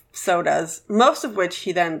of sodas, most of which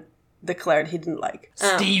he then declared he didn't like.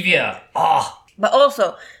 Stevia! But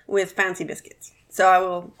also with fancy biscuits.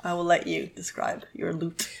 So I will let you describe your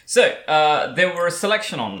loot. So there were a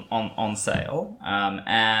selection on sale,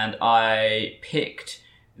 and I picked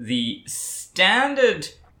the standard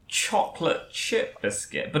chocolate chip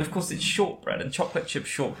biscuit, but of course it's shortbread, and chocolate chip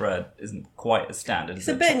shortbread isn't quite as standard. It's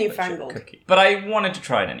a bit newfangled. Cookie. But I wanted to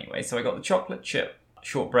try it anyway, so I got the chocolate chip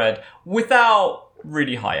shortbread without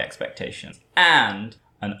really high expectations, and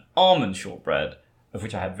an almond shortbread, of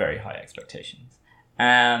which I had very high expectations.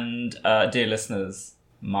 And dear listeners,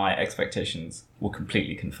 my expectations were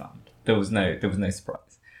completely confirmed. There was no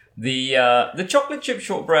surprise. The chocolate chip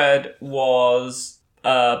shortbread was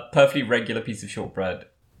a perfectly regular piece of shortbread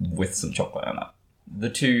with some chocolate in it. The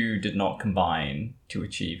two did not combine to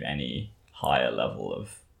achieve any higher level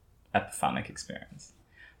of epiphanic experience.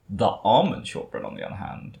 The almond shortbread, on the other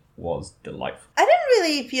hand, was delightful. I didn't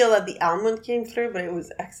really feel that the almond came through, but it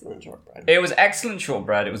was excellent shortbread. It was excellent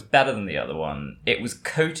shortbread. It was better than the other one. It was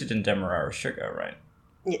coated in demerara sugar, right?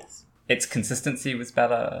 Yes. Its consistency was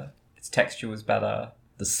better. Its texture was better.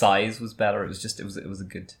 The size was better. It was a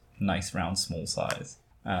good, nice, round, small size.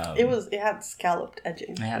 It had scalloped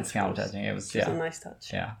edging. It had scalloped edging. It was a nice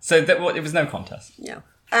touch. Yeah. So it was no contest. Yeah.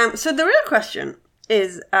 So the real question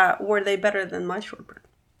is, were they better than my shortbread?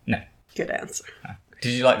 No. Good answer. No.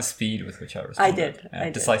 Did you like the speed with which I responded? I did. Yeah, I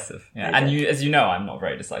did. Decisive. Yeah. I And did. as you know, I'm not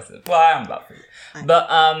very decisive. Well, I am about food. But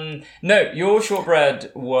no, your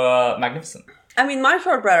shortbread were magnificent. I mean, my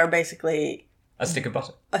shortbread are basically A stick of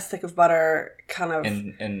butter a stick of butter, kind of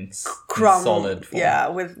in crumb, solid form. yeah,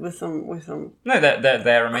 with some No,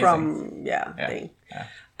 they're amazing. crumb, thing. Yeah.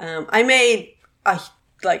 I made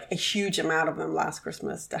a huge amount of them last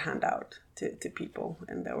Christmas to hand out to people,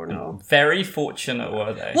 and there were no. Very fortunate,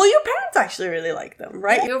 were they? Well, your parents actually really like them,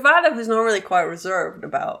 right? Your father, who's normally quite reserved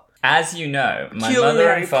about. As you know, my mother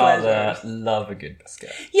Culinary and father pleasures. love a good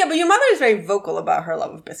biscuit. Yeah, but your mother is very vocal about her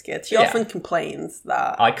love of biscuits. She often complains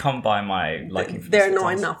that I come by my liking for there are biscuits. not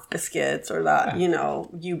honestly. enough biscuits, or that,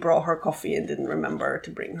 you brought her coffee and didn't remember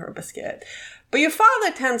to bring her a biscuit. Your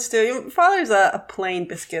father's a plain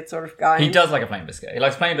biscuit sort of guy. He does like a plain biscuit. He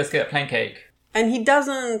likes plain biscuit, plain cake. And he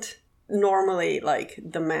doesn't normally,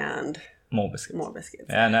 demand More biscuits. more biscuits.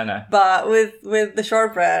 Yeah, no. But with the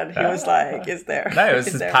shortbread, he was like, is there... No, it's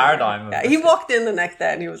is his there paradigm more? of Yeah, he walked in the next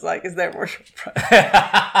day and he was like, is there more shortbread?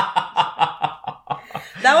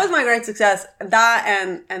 That was my great success. That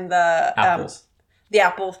and the... Apples. The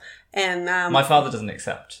apples. And... My father doesn't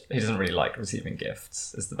accept. He doesn't really like receiving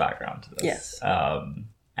gifts, is the background to this. Yes.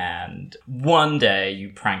 And one day you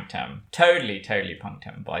pranked him. Totally punked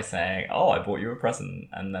him by saying, oh, I bought you a present.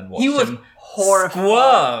 And then watched He was him horrified.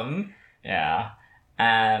 squirm. Yeah.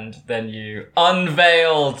 And then you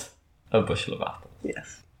unveiled a bushel of apples.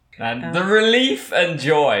 Yes. And the relief and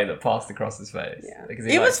joy that passed across his face. Yeah. Because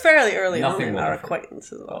It was fairly early on nothing in our wonderful.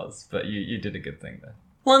 acquaintance as well. But you did a good thing there.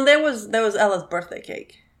 Well, and there was Ella's birthday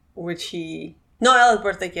cake, which he... No, Ella's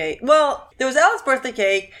birthday cake. Well, there was Ella's birthday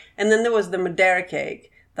cake, and then there was the Madeira cake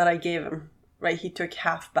that I gave him. Right, he took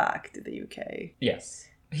half back to the UK. Yes.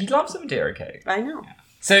 He loves a Madeira cake. I know.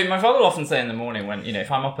 So my father will often say in the morning when, if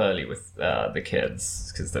I'm up early with the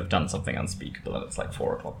kids, because they've done something unspeakable and it's like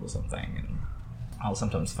 4 o'clock or something, and I'll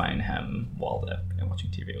sometimes phone him while they're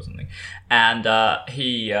watching TV or something, and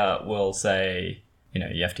he will say,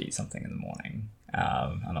 you have to eat something in the morning.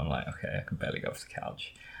 And I'm like, okay, I can barely go off the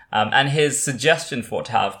couch. And his suggestion for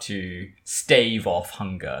to have to stave off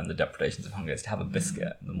hunger and the depredations of hunger is to have a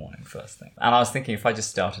biscuit in the morning first thing. And I was thinking if I just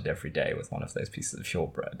started every day with one of those pieces of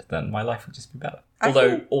shortbread, then my life would just be better.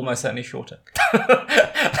 Although almost certainly shorter.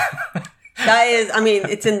 That is,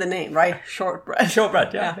 it's in the name, right? Shortbread.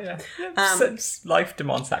 Shortbread, yeah. Life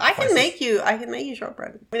demands sacrifices. I can make you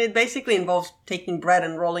shortbread. It basically involves taking bread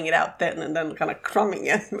and rolling it out thin and then kind of crumbing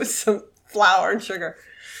it with some flour and sugar.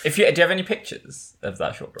 Do you have any pictures of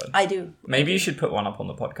that shortbread? I do. Maybe you should put one up on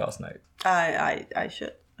the podcast note. I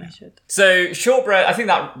should. So shortbread, I think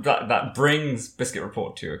that brings Biscuit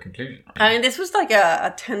Report to a conclusion. Right? This was like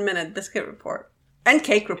a 10-minute biscuit report and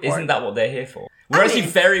cake report. Isn't that what they're here for? We're actually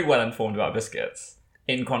very well informed about biscuits,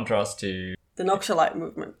 in contrast to the Noxolite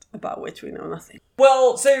movement, about which we know nothing.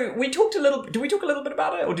 Well, so we talked a little. Did we talk a little bit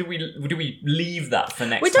about it, or did we leave that for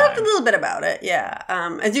next? We time? talked a little bit about it, yeah.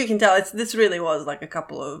 As you can tell, this really was like a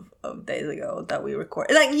couple of days ago that we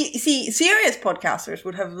recorded. Like, you see, serious podcasters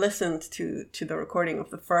would have listened to the recording of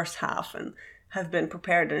the first half and have been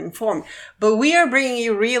prepared and informed. But we are bringing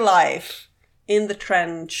you real life in the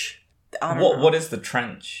trench. I don't know. What is the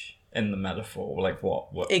trench? In the metaphor, like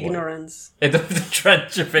what? Ignorance. The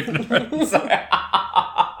trench of ignorance.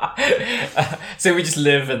 So we just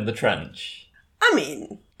live in the trench.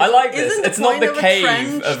 I like this. It's not the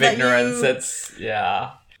cave of ignorance. You... It's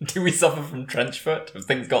Do we suffer from trench foot? Have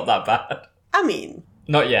things got that bad?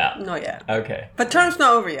 Not yet. Not yet. Okay. But term's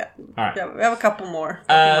not over yet. All right. Yeah, we have a couple more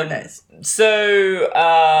days. So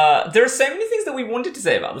there are so many things that we wanted to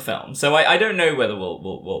say about the film. So I don't know whether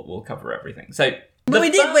we'll cover everything. So. But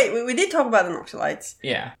we did talk about the Noxolites.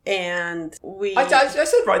 Yeah. And we... I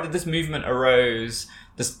said right that this movement arose,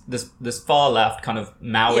 this far left kind of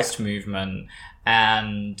Maoist movement,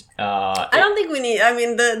 And I don't think we need. I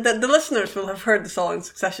mean, the listeners will have heard this all in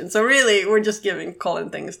succession. So really, we're just giving Colin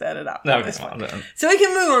things to edit out. no, So we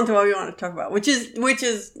can move on to what we want to talk about, which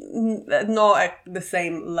is not at the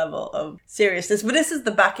same level of seriousness. But this is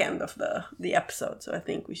the back end of the episode, so I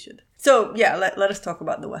think we should. So yeah, let us talk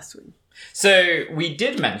about the West Wing. So we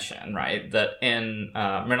did mention, right, that in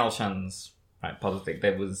Mrinal Sen's Politik,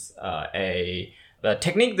 there was a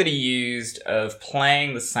technique that he used of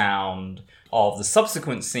playing the sound of the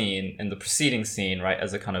subsequent scene in the preceding scene, right,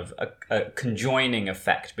 as a kind of a conjoining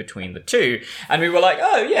effect between the two. And we were like,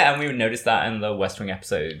 oh yeah, and we noticed that in the West Wing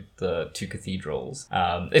episode, the two cathedrals.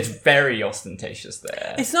 It's very ostentatious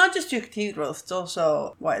there. It's not just two cathedrals, it's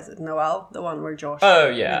also, what is it, Noel? The one where Josh... Oh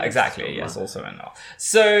yeah, exactly, yes, also in Noel.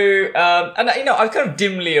 So, and I was kind of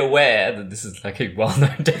dimly aware that this is like a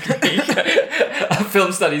well-known technique.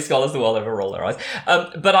 Film studies scholars the world over roll their eyes.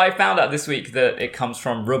 But I found out this week that it comes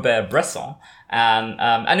from Robert Bresson.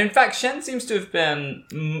 And in fact, Sen seems to have been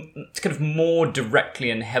kind of more directly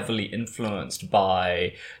and heavily influenced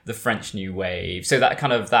by the French New Wave. So that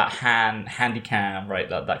kind of that handy cam, right?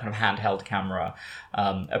 That kind of handheld camera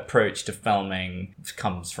approach to filming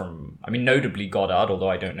comes from, I mean, notably Godard. Although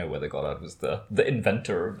I don't know whether Godard was the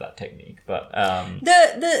inventor of that technique. But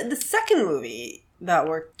the second movie that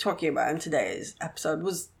we're talking about in today's episode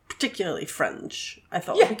was particularly French, I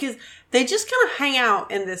thought, because they just kind of hang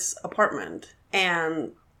out in this apartment.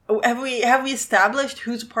 And have we established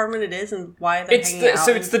whose apartment it is and why they're hanging out?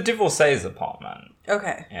 So it's the divorcee's apartment.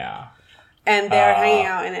 Okay. Yeah. And they're hanging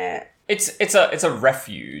out in it. It's a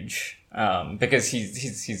refuge because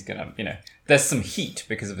he's gonna, there's some heat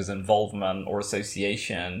because of his involvement or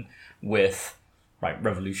association with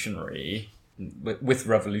revolution.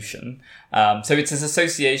 So it's his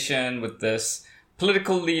association with this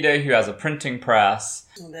political leader who has a printing press.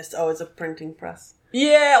 There's always a printing press.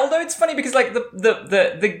 Yeah, although it's funny because like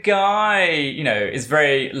the guy, is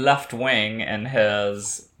very left wing in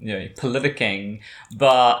his politicking,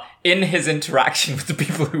 but in his interaction with the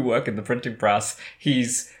people who work in the printing press,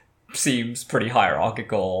 seems pretty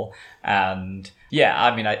hierarchical. And yeah,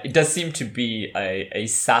 I mean, it does seem to be a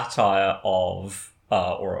satire of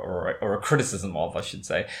or a criticism of, I should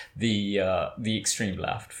say, the extreme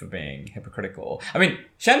left for being hypocritical. I mean,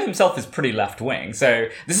 Sen himself is pretty left-wing, so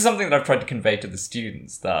this is something that I've tried to convey to the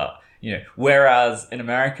students, that, whereas in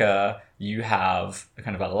America you have a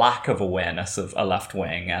kind of a lack of awareness of a left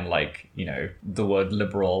wing, and the word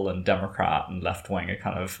liberal and Democrat and left wing are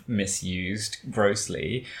kind of misused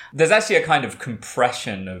grossly. There's actually a kind of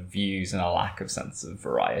compression of views and a lack of sense of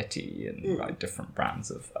variety in different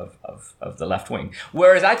brands of the left wing.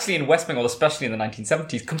 Whereas actually in West Bengal, especially in the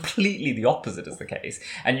 1970s, completely the opposite is the case.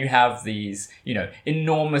 And you have these,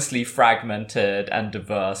 enormously fragmented and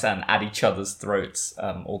diverse and at each other's throats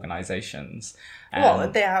organizations.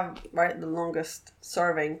 Well, they have, the longest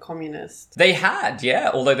serving communist. They had,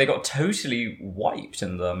 yeah, although they got totally wiped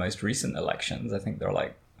in the most recent elections. I think they're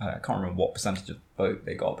I can't remember what percentage of vote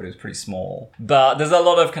they got, but it was pretty small. But there's a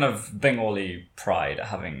lot of kind of Bengali pride at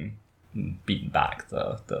having beaten back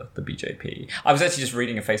the BJP. I was actually just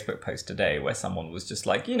reading a Facebook post today where someone was just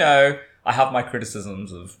like, I have my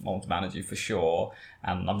criticisms of Mamata Banerjee for sure,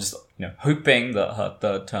 and I'm just hoping that her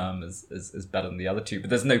third term is better than the other two. But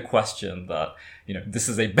there's no question that this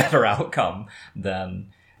is a better outcome than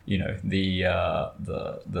the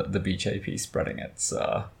BJP spreading its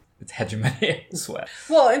hegemony elsewhere.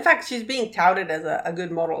 Well, in fact, she's being touted as a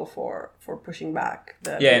good model for pushing back.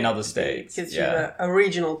 In other states. Because she's a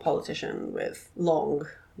regional politician with long,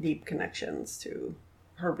 deep connections to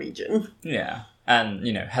her region. Yeah, and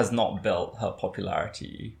has not built her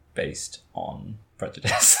popularity based on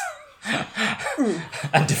prejudice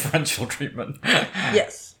and differential treatment.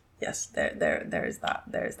 Yes, there is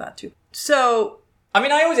that too. So. I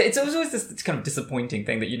mean, it's always this kind of disappointing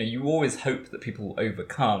thing that, you always hope that people will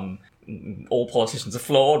overcome. All politicians are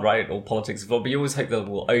flawed, right? All politics are flawed, but you always hope that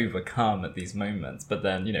will overcome at these moments. But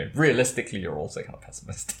then, realistically, you're also kind of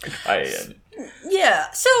pessimistic, right?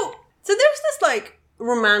 Yeah. So there's this,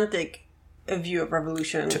 romantic view of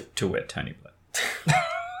revolution. To wit, Tony Blair.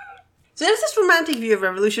 So there's this romantic view of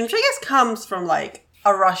revolution, which I guess comes from, a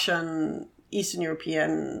Russian, Eastern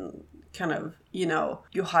European kind of,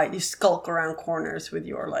 you skulk around corners with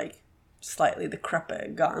your, slightly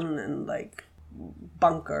decrepit gun and,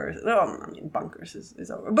 bunkers. Well, I mean, bunkers is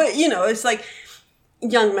over. But, it's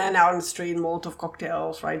young men out in the street, Molotov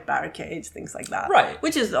cocktails, right? Barricades, things like that. Right.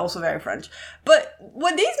 Which is also very French. But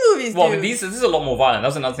what these movies do... Well, this is a lot more violent. That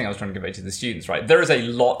was another thing I was trying to convey to the students, right? There is a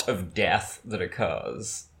lot of death that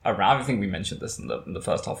occurs around. I think we mentioned this in the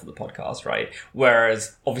first half of the podcast, right?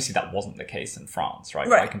 Whereas obviously that wasn't the case in France, right?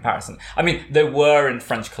 By comparison. I mean, there were in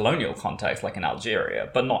French colonial context, like in Algeria,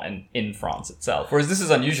 but not in France itself. Whereas this is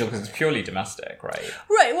unusual because it's purely domestic, right?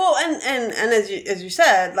 Right. Well, and as you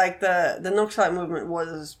said, like the Naxalite movement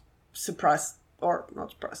was suppressed, or not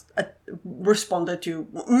suppressed, responded to,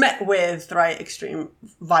 met with, right, extreme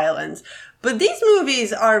violence. But these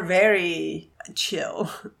movies are very chill,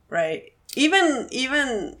 right? Even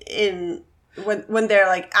in when they're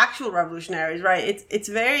like actual revolutionaries, right? It's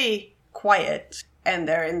very quiet, and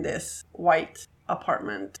they're in this white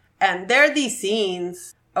apartment, and there are these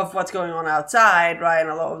scenes of what's going on outside, right? And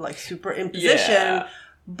a lot of like superimposition. Yeah.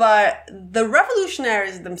 But the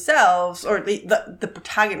revolutionaries themselves, or the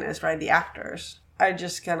protagonists, right, the actors, are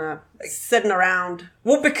just kind of sitting around.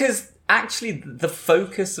 Well, because actually the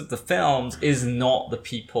focus of the films is not the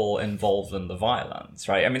people involved in the violence,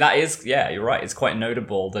 right? I mean, that is, yeah, you're right. It's quite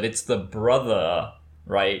notable that it's the brother,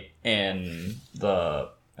 right, in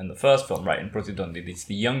the first film, right, in Protidondi, it's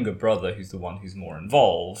the younger brother who's the one who's more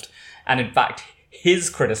involved. And in fact,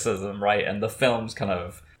 his criticism, right, and the film's kind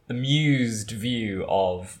of amused view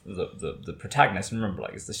of the protagonist, and remember,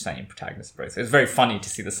 like, it's the same protagonist both. It's very funny to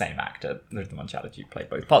see the same actor, Ridwan Chatterjee, play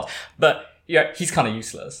both parts, but yeah, he's kind of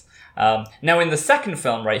useless. Now in the second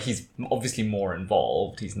film, right, he's obviously more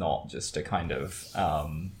involved. He's not just a kind of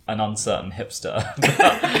an uncertain hipster,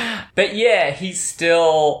 but yeah, he's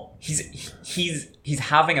still he's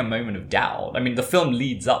having a moment of doubt. I mean, the film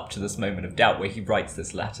leads up to this moment of doubt where he writes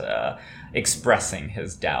this letter expressing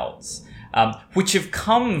his doubts. Which have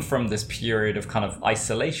come from this period of kind of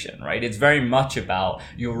isolation, right? It's very much about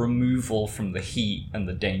your removal from the heat and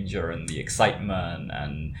the danger and the excitement,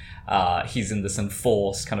 and he's in this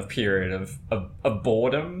enforced kind of period of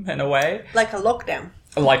boredom in a way. Like a lockdown.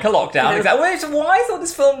 Like a lockdown, exactly. Which is why I thought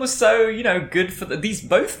this film was so, good for these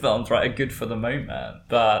both films, right, are good for the moment.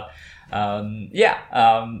 But the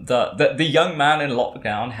young man in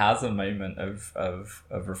lockdown has a moment of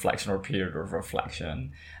reflection, or a period of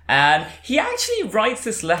reflection. And he actually writes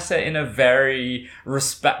this letter in a very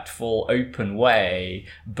respectful, open way.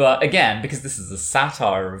 But again, because this is a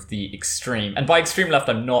satire of the extreme, and by extreme left,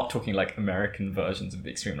 I'm not talking like American versions of the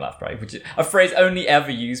extreme left, right? Which is a phrase only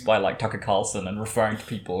ever used by like Tucker Carlson and referring to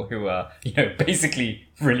people who are, basically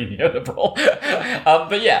really neoliberal.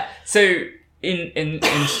 But yeah, so in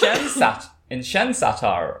Shen's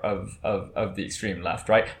satire of the extreme left,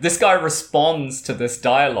 right, this guy responds to this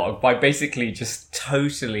dialogue by basically just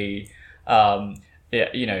totally,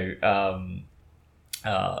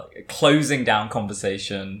 closing down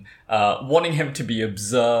conversation, wanting him to be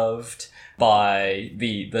observed by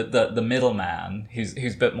the middleman who's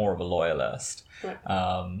a bit more of a loyalist. Right.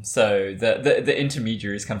 So the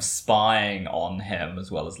intermediary is kind of spying on him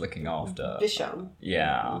as well as looking after Bisham.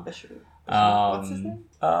 Yeah. Bisham. What's his name?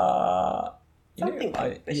 Something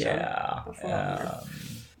like Bisham. Yeah.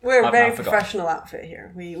 We're a very professional outfit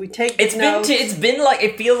here. We take it's notes. It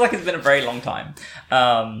feels like it's been a very long time.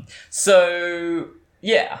 So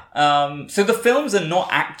the films are not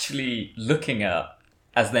actually looking at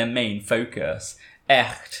as their main focus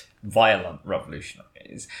echt violent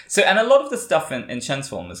revolutionaries. So, and a lot of the stuff in Shen's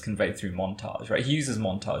film is conveyed through montage, right? He uses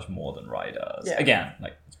montage more than Rai does. Yeah. Again,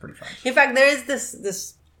 like, it's pretty French. In fact, there is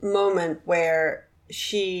this moment where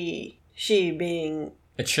she being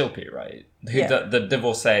it's Shilpi, right? The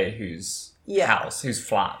divorcee whose house, whose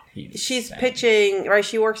flat she's pitching, right?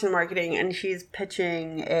 She works in marketing, and she's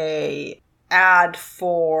pitching a ad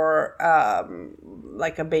for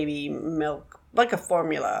like a baby milk, like a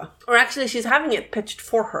formula. Or actually, she's having it pitched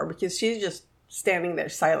for her because she's just standing there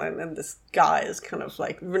silent, and this guy is kind of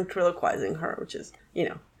like ventriloquizing her, which is,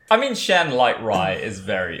 I mean, Shen, like Rai, is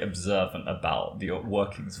very observant about the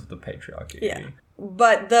workings of the patriarchy. Yeah.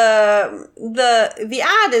 But the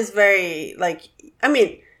ad is very, like, I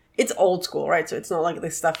mean, it's old school, right? So it's not like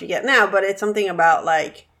the stuff you get now, but it's something about,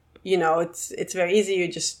 like, it's very easy. You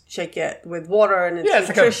just shake it with water, and it's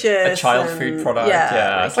nutritious. Like a child food product.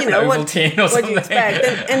 Yeah, it's like an Ovaltine or something. What you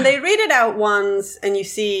expect. And they read it out once, and you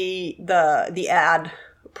see the ad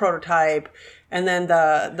prototype, and then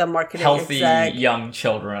the marketing healthy exec. Young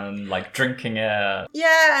children, like, drinking it.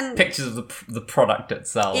 Yeah, and pictures of the product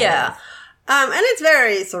itself. Yeah. And it's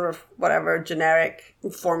very sort of whatever generic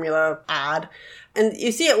formula ad. And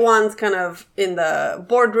you see it once kind of in the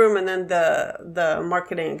boardroom, and then the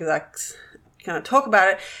marketing execs kind of talk about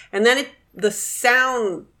it. And then the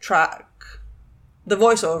soundtrack, the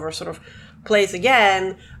voiceover sort of plays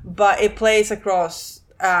again, but it plays across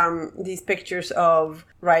these pictures of,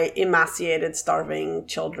 right, emaciated, starving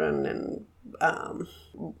children and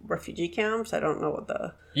refugee camps. I don't know what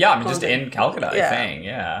the... Yeah, I mean, just in Calcutta, Yeah. I think,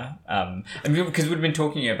 yeah. And because we've been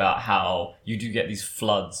talking about how you do get these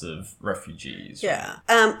floods of refugees. Yeah.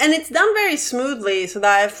 And it's done very smoothly, so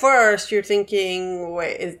that at first you're thinking,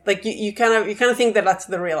 wait, is, like you kind of think that that's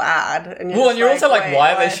the real ad. And You're also like, wait,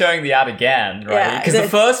 why are they what? showing the ad again, right? Yeah, Because the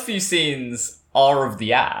first few scenes are of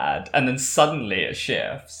the ad, and then suddenly it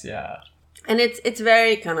shifts, yeah. And it's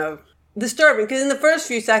very kind of disturbing, because in the first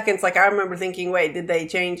few seconds, like, I remember thinking, wait, did they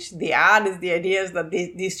change the ad? Is the idea is that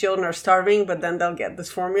these children are starving, but then they'll get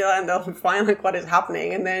this formula and they'll find, like, what is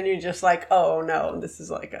happening, and then you're just like, oh no, this is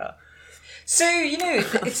like a... So,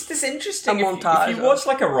 it's this interesting... A montage if you watch,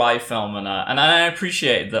 like, a Rai film, and I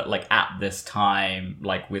appreciate that, like, at this time,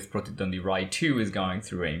 like, with Pratidondi, Rai 2 is going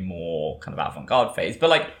through a more kind of avant-garde phase, but,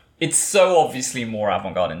 like, it's so obviously more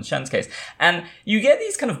avant-garde in Shen's case. And you get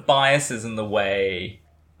these kind of biases in the way...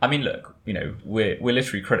 I mean, look, we're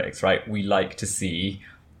literary critics, right? We like to see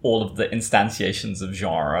all of the instantiations of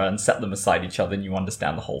genre and set them aside each other, and you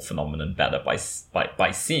understand the whole phenomenon better by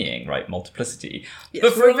seeing, right, multiplicity. Yes,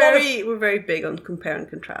 But for we're very big on compare and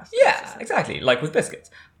contrast. yeah, exactly, like with biscuits.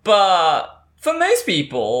 But for most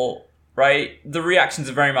people, right, the reactions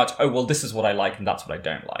are very much, oh, well, this is what I like and that's what I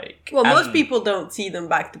don't like. Well, most And- people don't see them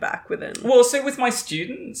back to back within. Well, so with my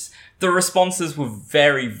students, the responses were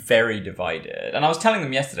very, very divided. And I was telling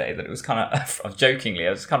them yesterday that it was kind of, jokingly, it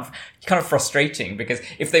was kind of frustrating, because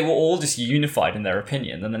if they were all just unified in their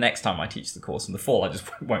opinion, then the next time I teach the course in the fall, I just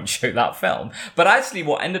won't show that film. But actually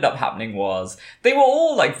what ended up happening was they were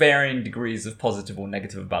all like varying degrees of positive or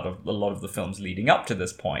negative about a lot of the films leading up to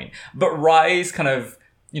this point. But Rai's kind of,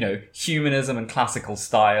 humanism and classical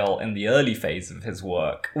style in the early phase of his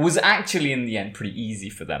work was actually in the end pretty easy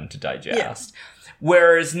for them to digest.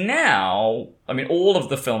 Whereas now, I mean, all of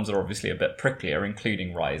the films are obviously a bit pricklier,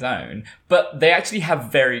 including Rai's own, but they actually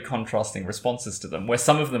have very contrasting responses to them, where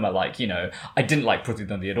some of them are like, I didn't like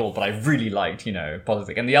Pratidondi at all, but I really liked,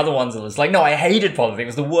 Politik. And the other ones are just like, no, I hated Politik. It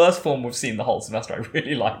was the worst film we've seen the whole semester. I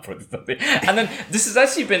really liked Pratidondi. And then this has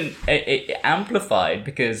actually been amplified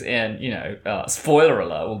because in, spoiler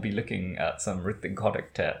alert, we'll be looking at some Hrithik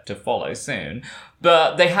Kotik to follow soon.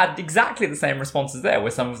 But they had exactly the same responses there,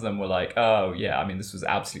 where some of them were like, oh, yeah, I mean, this was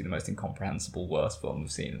absolutely the most incomprehensible, worst film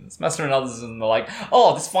we've seen in the semester. And others of them are like,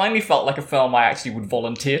 oh, this finally felt like a film I actually would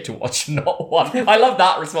volunteer to watch, not one. I love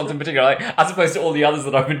that response in particular, like, as opposed to all the others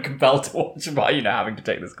that I've been compelled to watch by, having to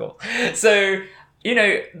take this course. So,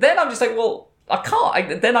 then I'm just like, well, I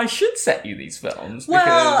can't. Then I should set you these films. Well,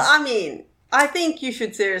 Because... I mean, I think you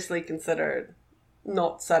should seriously consider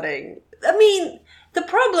not setting... I mean, the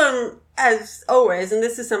problem, as always, and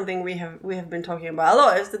this is something we have been talking about a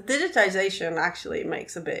lot, is that digitization actually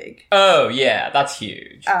makes a big Oh, yeah, that's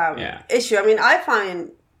huge. issue. I mean, I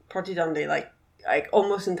find Pratidondi like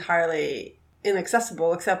almost entirely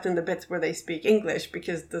inaccessible, except in the bits where they speak English,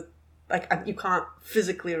 because you can't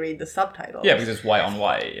physically read the subtitles. Yeah, because it's white on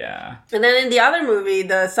white, yeah. And then in the other movie,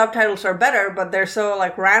 the subtitles are better, but they're so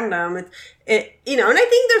like random. And I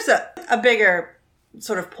think there's a bigger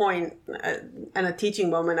sort of point and a teaching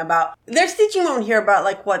moment there's teaching moment here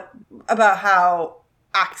about how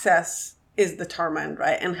access is determined,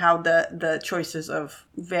 right? And how the choices of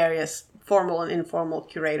various formal and informal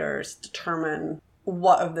curators determine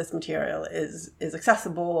what of this material is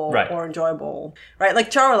accessible right. or enjoyable, right? Like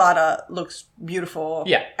Charulata looks beautiful.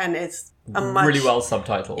 Yeah. And it's a much... really well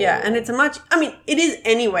subtitled. Yeah, and it's it is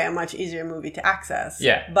anyway a much easier movie to access.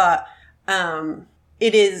 Yeah. But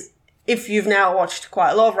it is... If you've now watched quite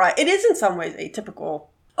a lot of Rai, it is in some ways atypical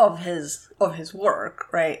of his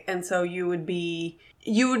work, right? And so you would be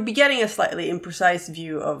getting a slightly imprecise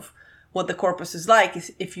view of what the corpus is like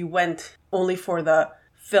if you went only for the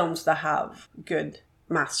films that have good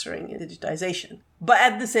mastering and digitization. But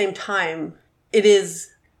at the same time, it is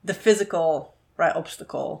the physical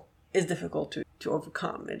obstacle is difficult to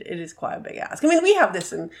overcome. It is quite a big ask. I mean, we have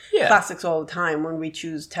this in classics all the time when we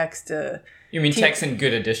choose text to... You mean text in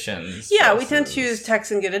good editions? Yeah, we tend to choose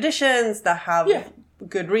text in good editions that have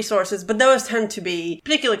good resources, but those tend to be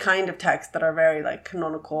particular kind of text that are very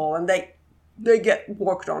canonical, and they get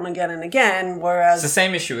worked on again and again, whereas... It's the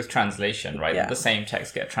same issue with translation, right? Yeah. The same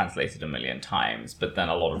text get translated a million times, but then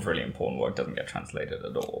a lot of really important work doesn't get translated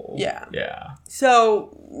at all. Yeah. Yeah.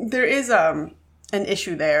 So there is an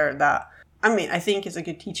issue there that, I mean, I think is a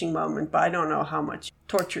good teaching moment, but I don't know how much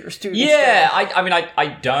torture your students. Yeah, I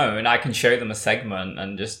don't. I can show them a segment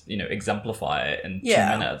and just, exemplify it in 2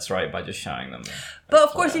 minutes, right? By just showing them. But of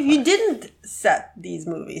course, if you didn't set these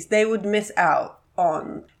movies, they would miss out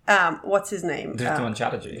on, what's his name? Dhrivan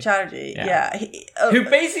Chatterjee. Chatterjee, Yeah. yeah. Who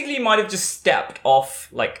basically might have just stepped off,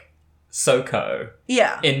 Soko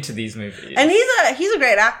Yeah. into these movies. And he's a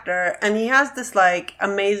great actor, and he has this like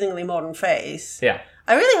amazingly modern face. Yeah.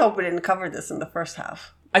 I really hope we didn't cover this in the first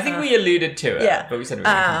half. I think we alluded to it, yeah. but we said we were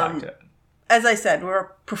going to come back to it. As I said, we're a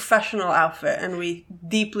professional outfit, and we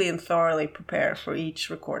deeply and thoroughly prepare for each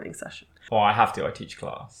recording session. Well, I have to. I teach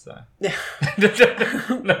class, so. Yeah.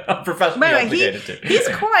 No, I'm professionally By the way, obligated to. he's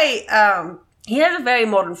quite. He has a very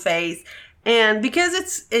modern face, and because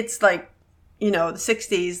it's like, you know, the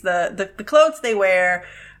 60s, the clothes they wear.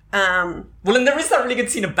 Well, and there is that really good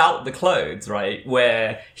scene about the clothes, right,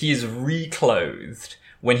 where he is reclothed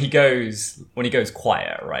when he goes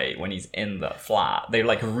quiet, right, when he's in the flat. They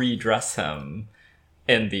like redress him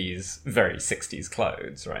in these very 60s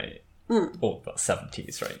clothes, right, or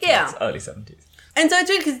 70s, right? Yeah, it's early 70s. And so it's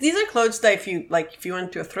weird because these are clothes that if you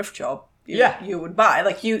went to a thrift shop, you would buy.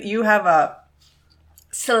 Like you have a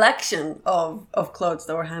selection of clothes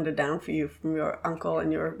that were handed down for you from your uncle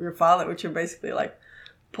and your father, which are basically like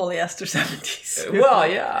polyester 70s. Well,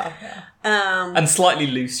 yeah. And slightly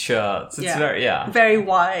loose shirts. It's very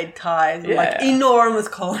wide ties, and like enormous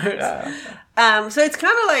collars. Yeah. So it's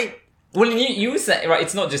kind of like. Well, you say, right,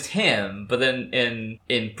 it's not just him, but then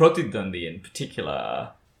in Protidandi in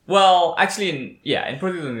particular. Well, actually, in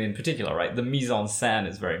Protidandi in particular, right, the mise en scène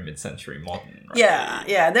is very mid-century modern. Right?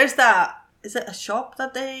 Yeah. There's that. Is it a shop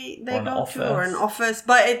that they go to or an office?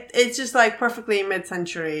 But it's just like perfectly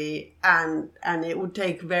mid-century, and it would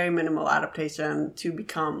take very minimal adaptation to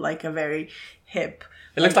become like a very hip.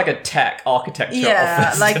 It looks like a tech architecture office.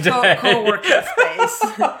 Yeah, like co-working space.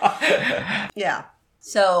 Yeah.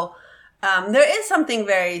 So there is something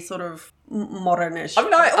very sort of modernish.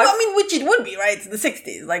 I mean, which it would be, right? It's the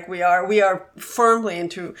 60s. Like we are firmly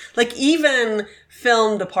into, like, even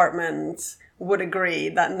film departments would agree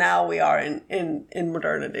that now we are in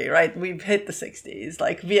modernity, right? We've hit the 60s.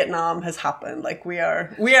 Like Vietnam has happened. Like we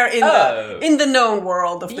are in the known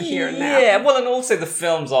world of the here and now. Yeah, well, and also the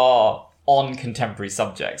films are on contemporary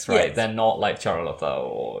subjects, right? Yes. They're not like Charlotte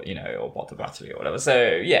or or Botte Battaglia or whatever. So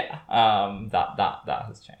yeah, that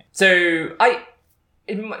has changed. So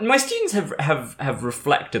my students have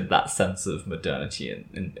reflected that sense of modernity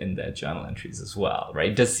in their journal entries as well,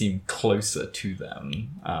 right? It does seem closer to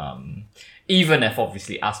them, even if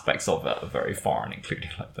obviously aspects of it are very foreign, including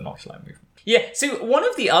like the Nocturne movement. Yeah. So one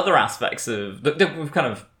of the other aspects of that we've kind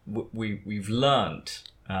of we've learned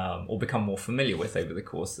or become more familiar with over the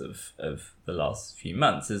course of the last few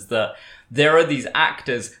months is that there are these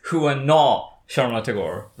actors who are not Sharmila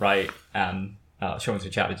Tagore, right, and Soumitra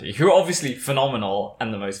Chatterjee, who are obviously phenomenal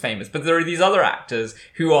and the most famous, but there are these other actors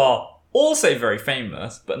who are also very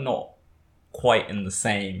famous, but not quite in the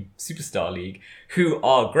same superstar league, who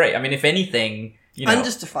are great. I mean, if anything, you know,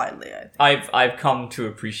 unjustifiably, I think. I've come to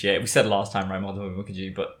appreciate. We said last time Rai Madhavan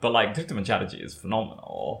Mukherjee, but like Triptyaman Chatterjee is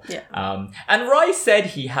phenomenal. Yeah. And Rai said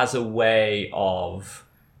he has a way of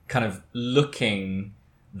kind of looking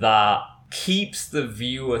that keeps the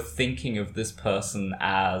viewer thinking of this person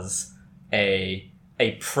as a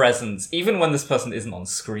presence, even when this person isn't on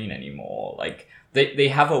screen anymore. Like they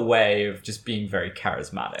have a way of just being very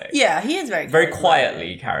charismatic. Yeah, he is very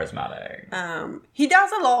quietly charismatic. He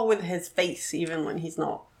does a lot with his face, even when he's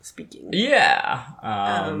not speaking. Yeah.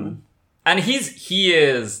 And he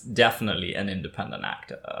is definitely an independent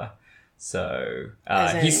actor. So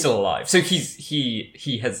he's still alive. So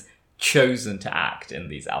he has chosen to act in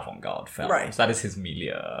these avant-garde films. Right. That is his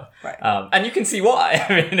milieu. Right. And you can see why.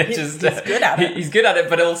 I mean, he's good at it. He's good at it,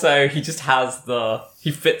 but also he just has he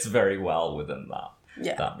fits very well within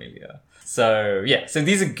that milieu. So yeah, so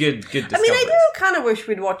these are good discoveries. I mean, I do kind of wish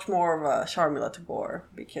we'd watch more of Sharmila Tagore,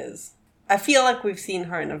 because I feel like we've seen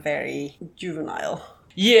her in a very juvenile.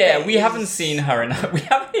 Yeah, we haven't even seen her in her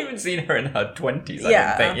 20s, I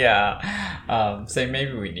don't think. Yeah. So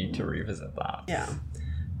maybe we need to revisit that. Yeah.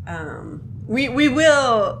 We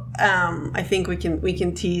will, I think we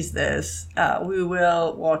can tease this. We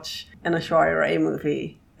will watch an Aishwarya Rai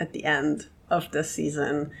movie at the end of this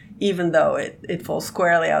season, even though it falls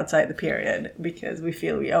squarely outside the period, because we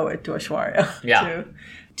feel we owe it to Aishwarya. Yeah.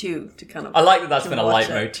 To kind of. I like that's been a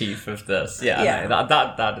leitmotif of this. Yeah. Yeah. No,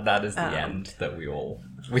 that is the end that we all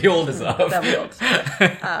deserve. That we all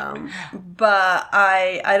deserve. But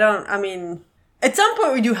I don't. I mean, at some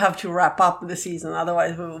point we do have to wrap up the season,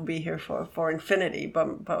 otherwise we will be here for infinity.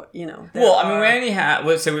 But you know. Well, I mean, we only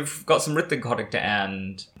have so we've got some Ritik Kodak to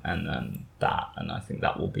end, and then that, and I think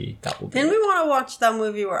that will be. Then we want to watch that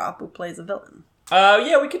movie where Apu plays a villain.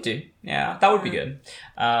 Yeah, we could do. Yeah, that would be good.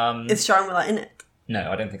 Is Sharmila in it? No,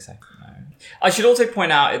 I don't think so. No. I should also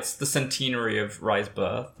point out it's the centenary of Rai's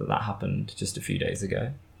birth. That happened just a few days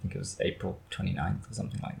ago. think it was April 29th or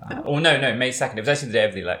something like that. Oh, no, May 2nd. It was actually the day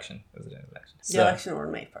of the election. It was the day of the election. The election or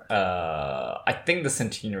May 1st? I think the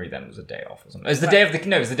centenary then was a day off or something. It was the day of the...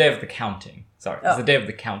 No, it was the day of the counting. Sorry. It was the day of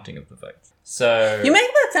the counting of the votes. So... You make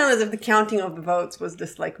that sound as if the counting of the votes was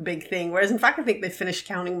this, like, big thing. Whereas, in fact, I think they finished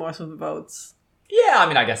counting most of the votes. Yeah, I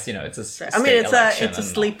mean, I guess, it's a state election it's a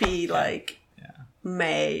sleepy,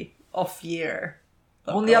 May off year.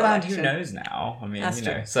 Well, on the other hand, who knows now? I mean,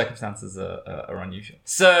 circumstances are unusual.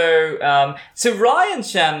 So Ryan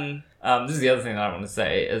Shen, this is the other thing that I want to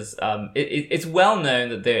say, is it's well known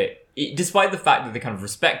that despite the fact that they kind of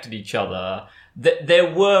respected each other,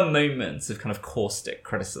 there were moments of kind of caustic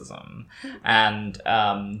criticism. And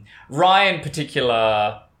Ryan in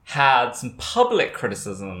particular had some public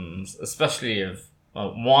criticisms, especially of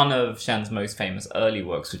one of Shen's most famous early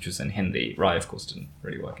works, which was in Hindi. Rai, of course, didn't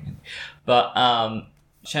really work in Hindi. But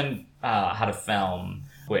Shen had a film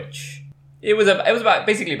which... It was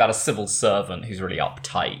basically about a civil servant who's really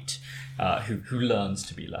uptight, who learns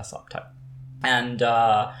to be less uptight. And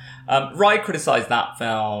Rai criticized that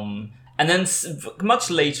film. And then much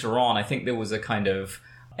later on, I think there was a kind of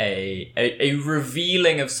a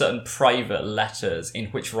revealing of certain private letters in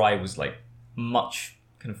which Rai was like much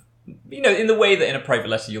kind of, in the way that in a private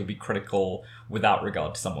letter you'll be critical without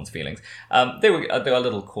regard to someone's feelings. They were a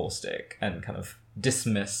little caustic and kind of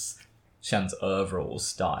dismiss Shen's overall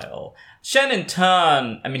style. Shen, in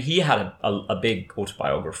turn, I mean, he had a big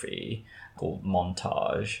autobiography called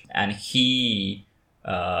Montage, and he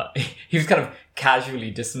was kind of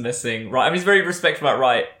casually dismissing Rai. I mean, he's very respectful about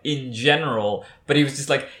Rai in general, but he was just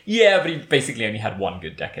like, but he basically only had one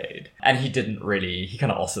good decade. And he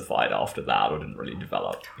kind of ossified after that, or didn't really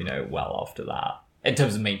develop, well after that, in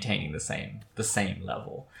terms of maintaining the same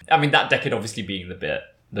level. I mean, that decade obviously being the bit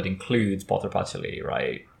that includes Potter Pachali,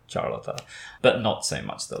 right? Charlotta, but not so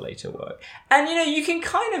much the later work. And, you can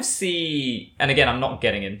kind of see, and again, I'm not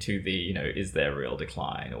getting into the, is there real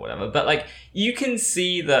decline or whatever, but like, you can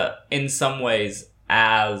see that in some ways,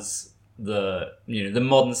 as the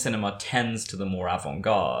modern cinema tends to the more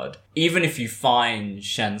avant-garde, even if you find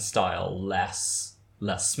Shen's style less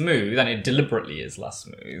smooth, and it deliberately is less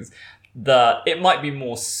smooth, that it might be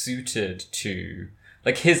more suited to,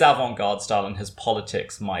 like, his avant-garde style and his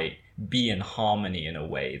politics might be in harmony in a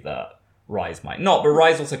way that Rai's might not, but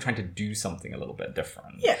Rai's also trying to do something a little bit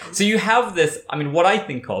different. Yeah. So you have this, I mean, what I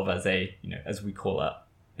think of as a, as we call it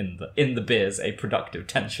in the biz, a productive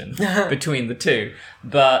tension between the two.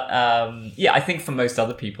 But I think for most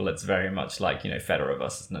other people, it's very much like, Federer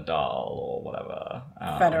versus Nadal or whatever.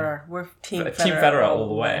 Federer, we're Team Federer. Team Federer all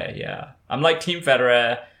the way, yeah. I'm like Team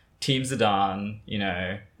Federer, Team Zidane,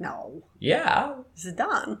 No. Yeah.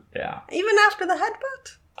 Zidane? Yeah. Even after the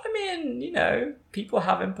headbutt? I mean, people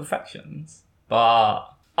have imperfections, but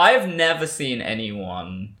I've never seen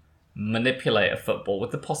anyone manipulate a football, with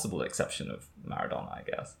the possible exception of Maradona, I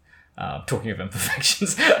guess. Talking of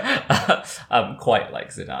imperfections, quite like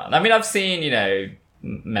Zidane. I mean, I've seen,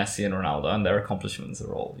 Messi and Ronaldo, and their accomplishments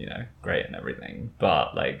are all, great and everything,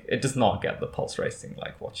 but like, it does not get the pulse racing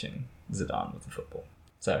like watching Zidane with the football.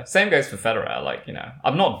 So, same goes for Federer. Like,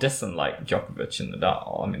 I'm not dissing like Djokovic and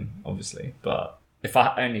Nadal, I mean, obviously, but if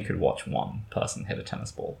I only could watch one person hit a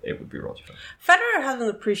tennis ball, it would be Roger Federer. Federer has an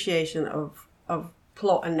appreciation of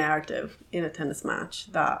plot and narrative in a tennis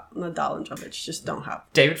match that Nadal and Djokovic just don't have.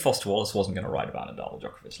 David Foster Wallace wasn't going to write about Nadal or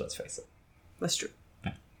Djokovic, let's face it. That's true.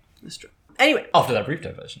 Yeah. That's true. Anyway. After that brief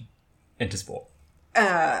diversion into sport.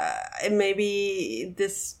 Maybe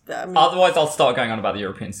this... Otherwise, I'll start going on about the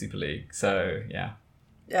European Super League, so yeah.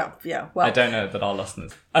 Yeah. Well, I don't know that our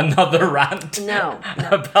listeners. Another rant. No.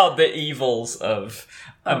 About the evils of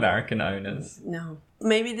American owners. No.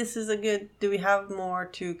 Maybe this is a good... Do we have more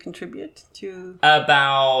to contribute to?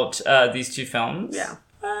 About these two films? Yeah.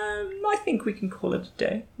 I think we can call it a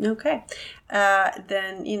day. Okay.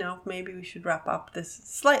 Then, maybe we should wrap up this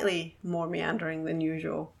slightly more meandering than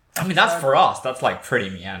usual. I mean, that's for us. That's like pretty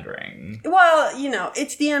meandering. Well,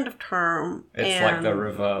 it's the end of term. It's like the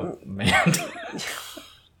river meandering.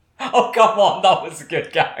 Oh, come on. That was a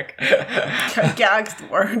good gag. Gag's the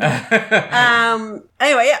word.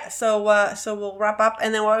 Anyway, yeah. So we'll wrap up.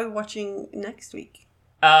 And then what are we watching next week?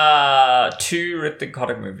 2 Hrithik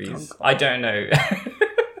Ghatak movies. I don't know.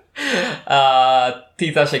 Titash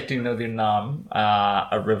Ekti Nadir Naam,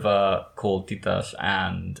 a river called Titash,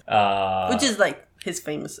 and... which is like his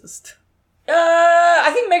famousest.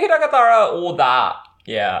 I think Megha or that.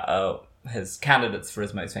 Yeah, his candidates for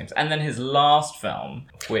his most famous. And then his last film,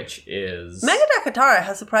 which is... Megha Katara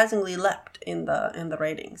has surprisingly leapt in the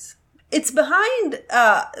ratings. It's behind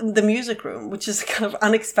the music room, which is a kind of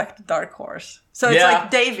unexpected dark horse. So it's Yeah. like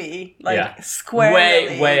Davy, like Yeah.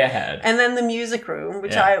 squarely. Way ahead. And then the music room,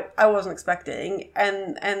 which Yeah. I wasn't expecting,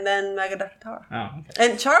 and then Megadeth guitar. Oh, okay.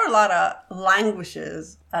 And Charlotta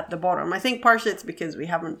languishes at the bottom. I think partially it's because we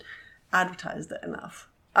haven't advertised it enough.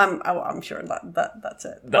 I'm sure that's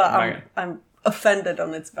it. But I'm offended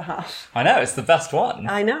on its behalf. I know, it's the best one.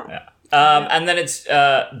 I know. Yeah. And then it's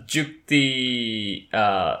Jukti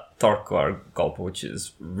Torkvar Gulp, which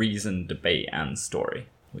is Reason, Debate, and Story,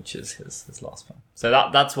 which is his last film. So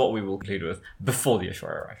that's what we will conclude with before the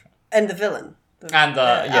Ashwara Rai film. And the villain. And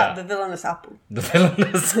the villainous Apu. The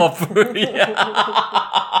villainous Apu. Yeah.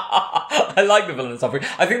 I like the villainous Apu.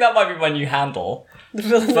 I think that might be my new handle. The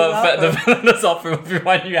villainous The Apu. villainous Apu will be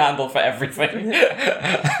my new handle for everything.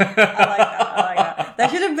 I like that. That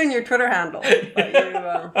should have been your Twitter handle. But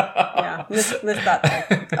you missed that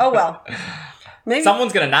thing. Oh well. Maybe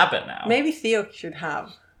Someone's gonna nab it now. Maybe Theo should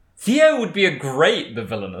have. Theo would be a great the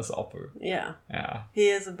villainous Apu. Yeah. Yeah. He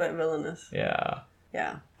is a bit villainous. Yeah.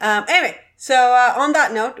 Yeah. Anyway, so on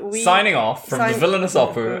that note, we Signing off from the villainous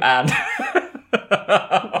Apu and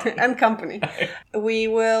and company. We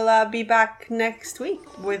will be back next week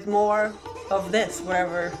with more of this,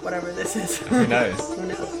 whatever this is. who knows? Who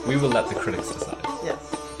knows? We will let the critics decide. Yes.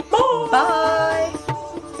 Bye.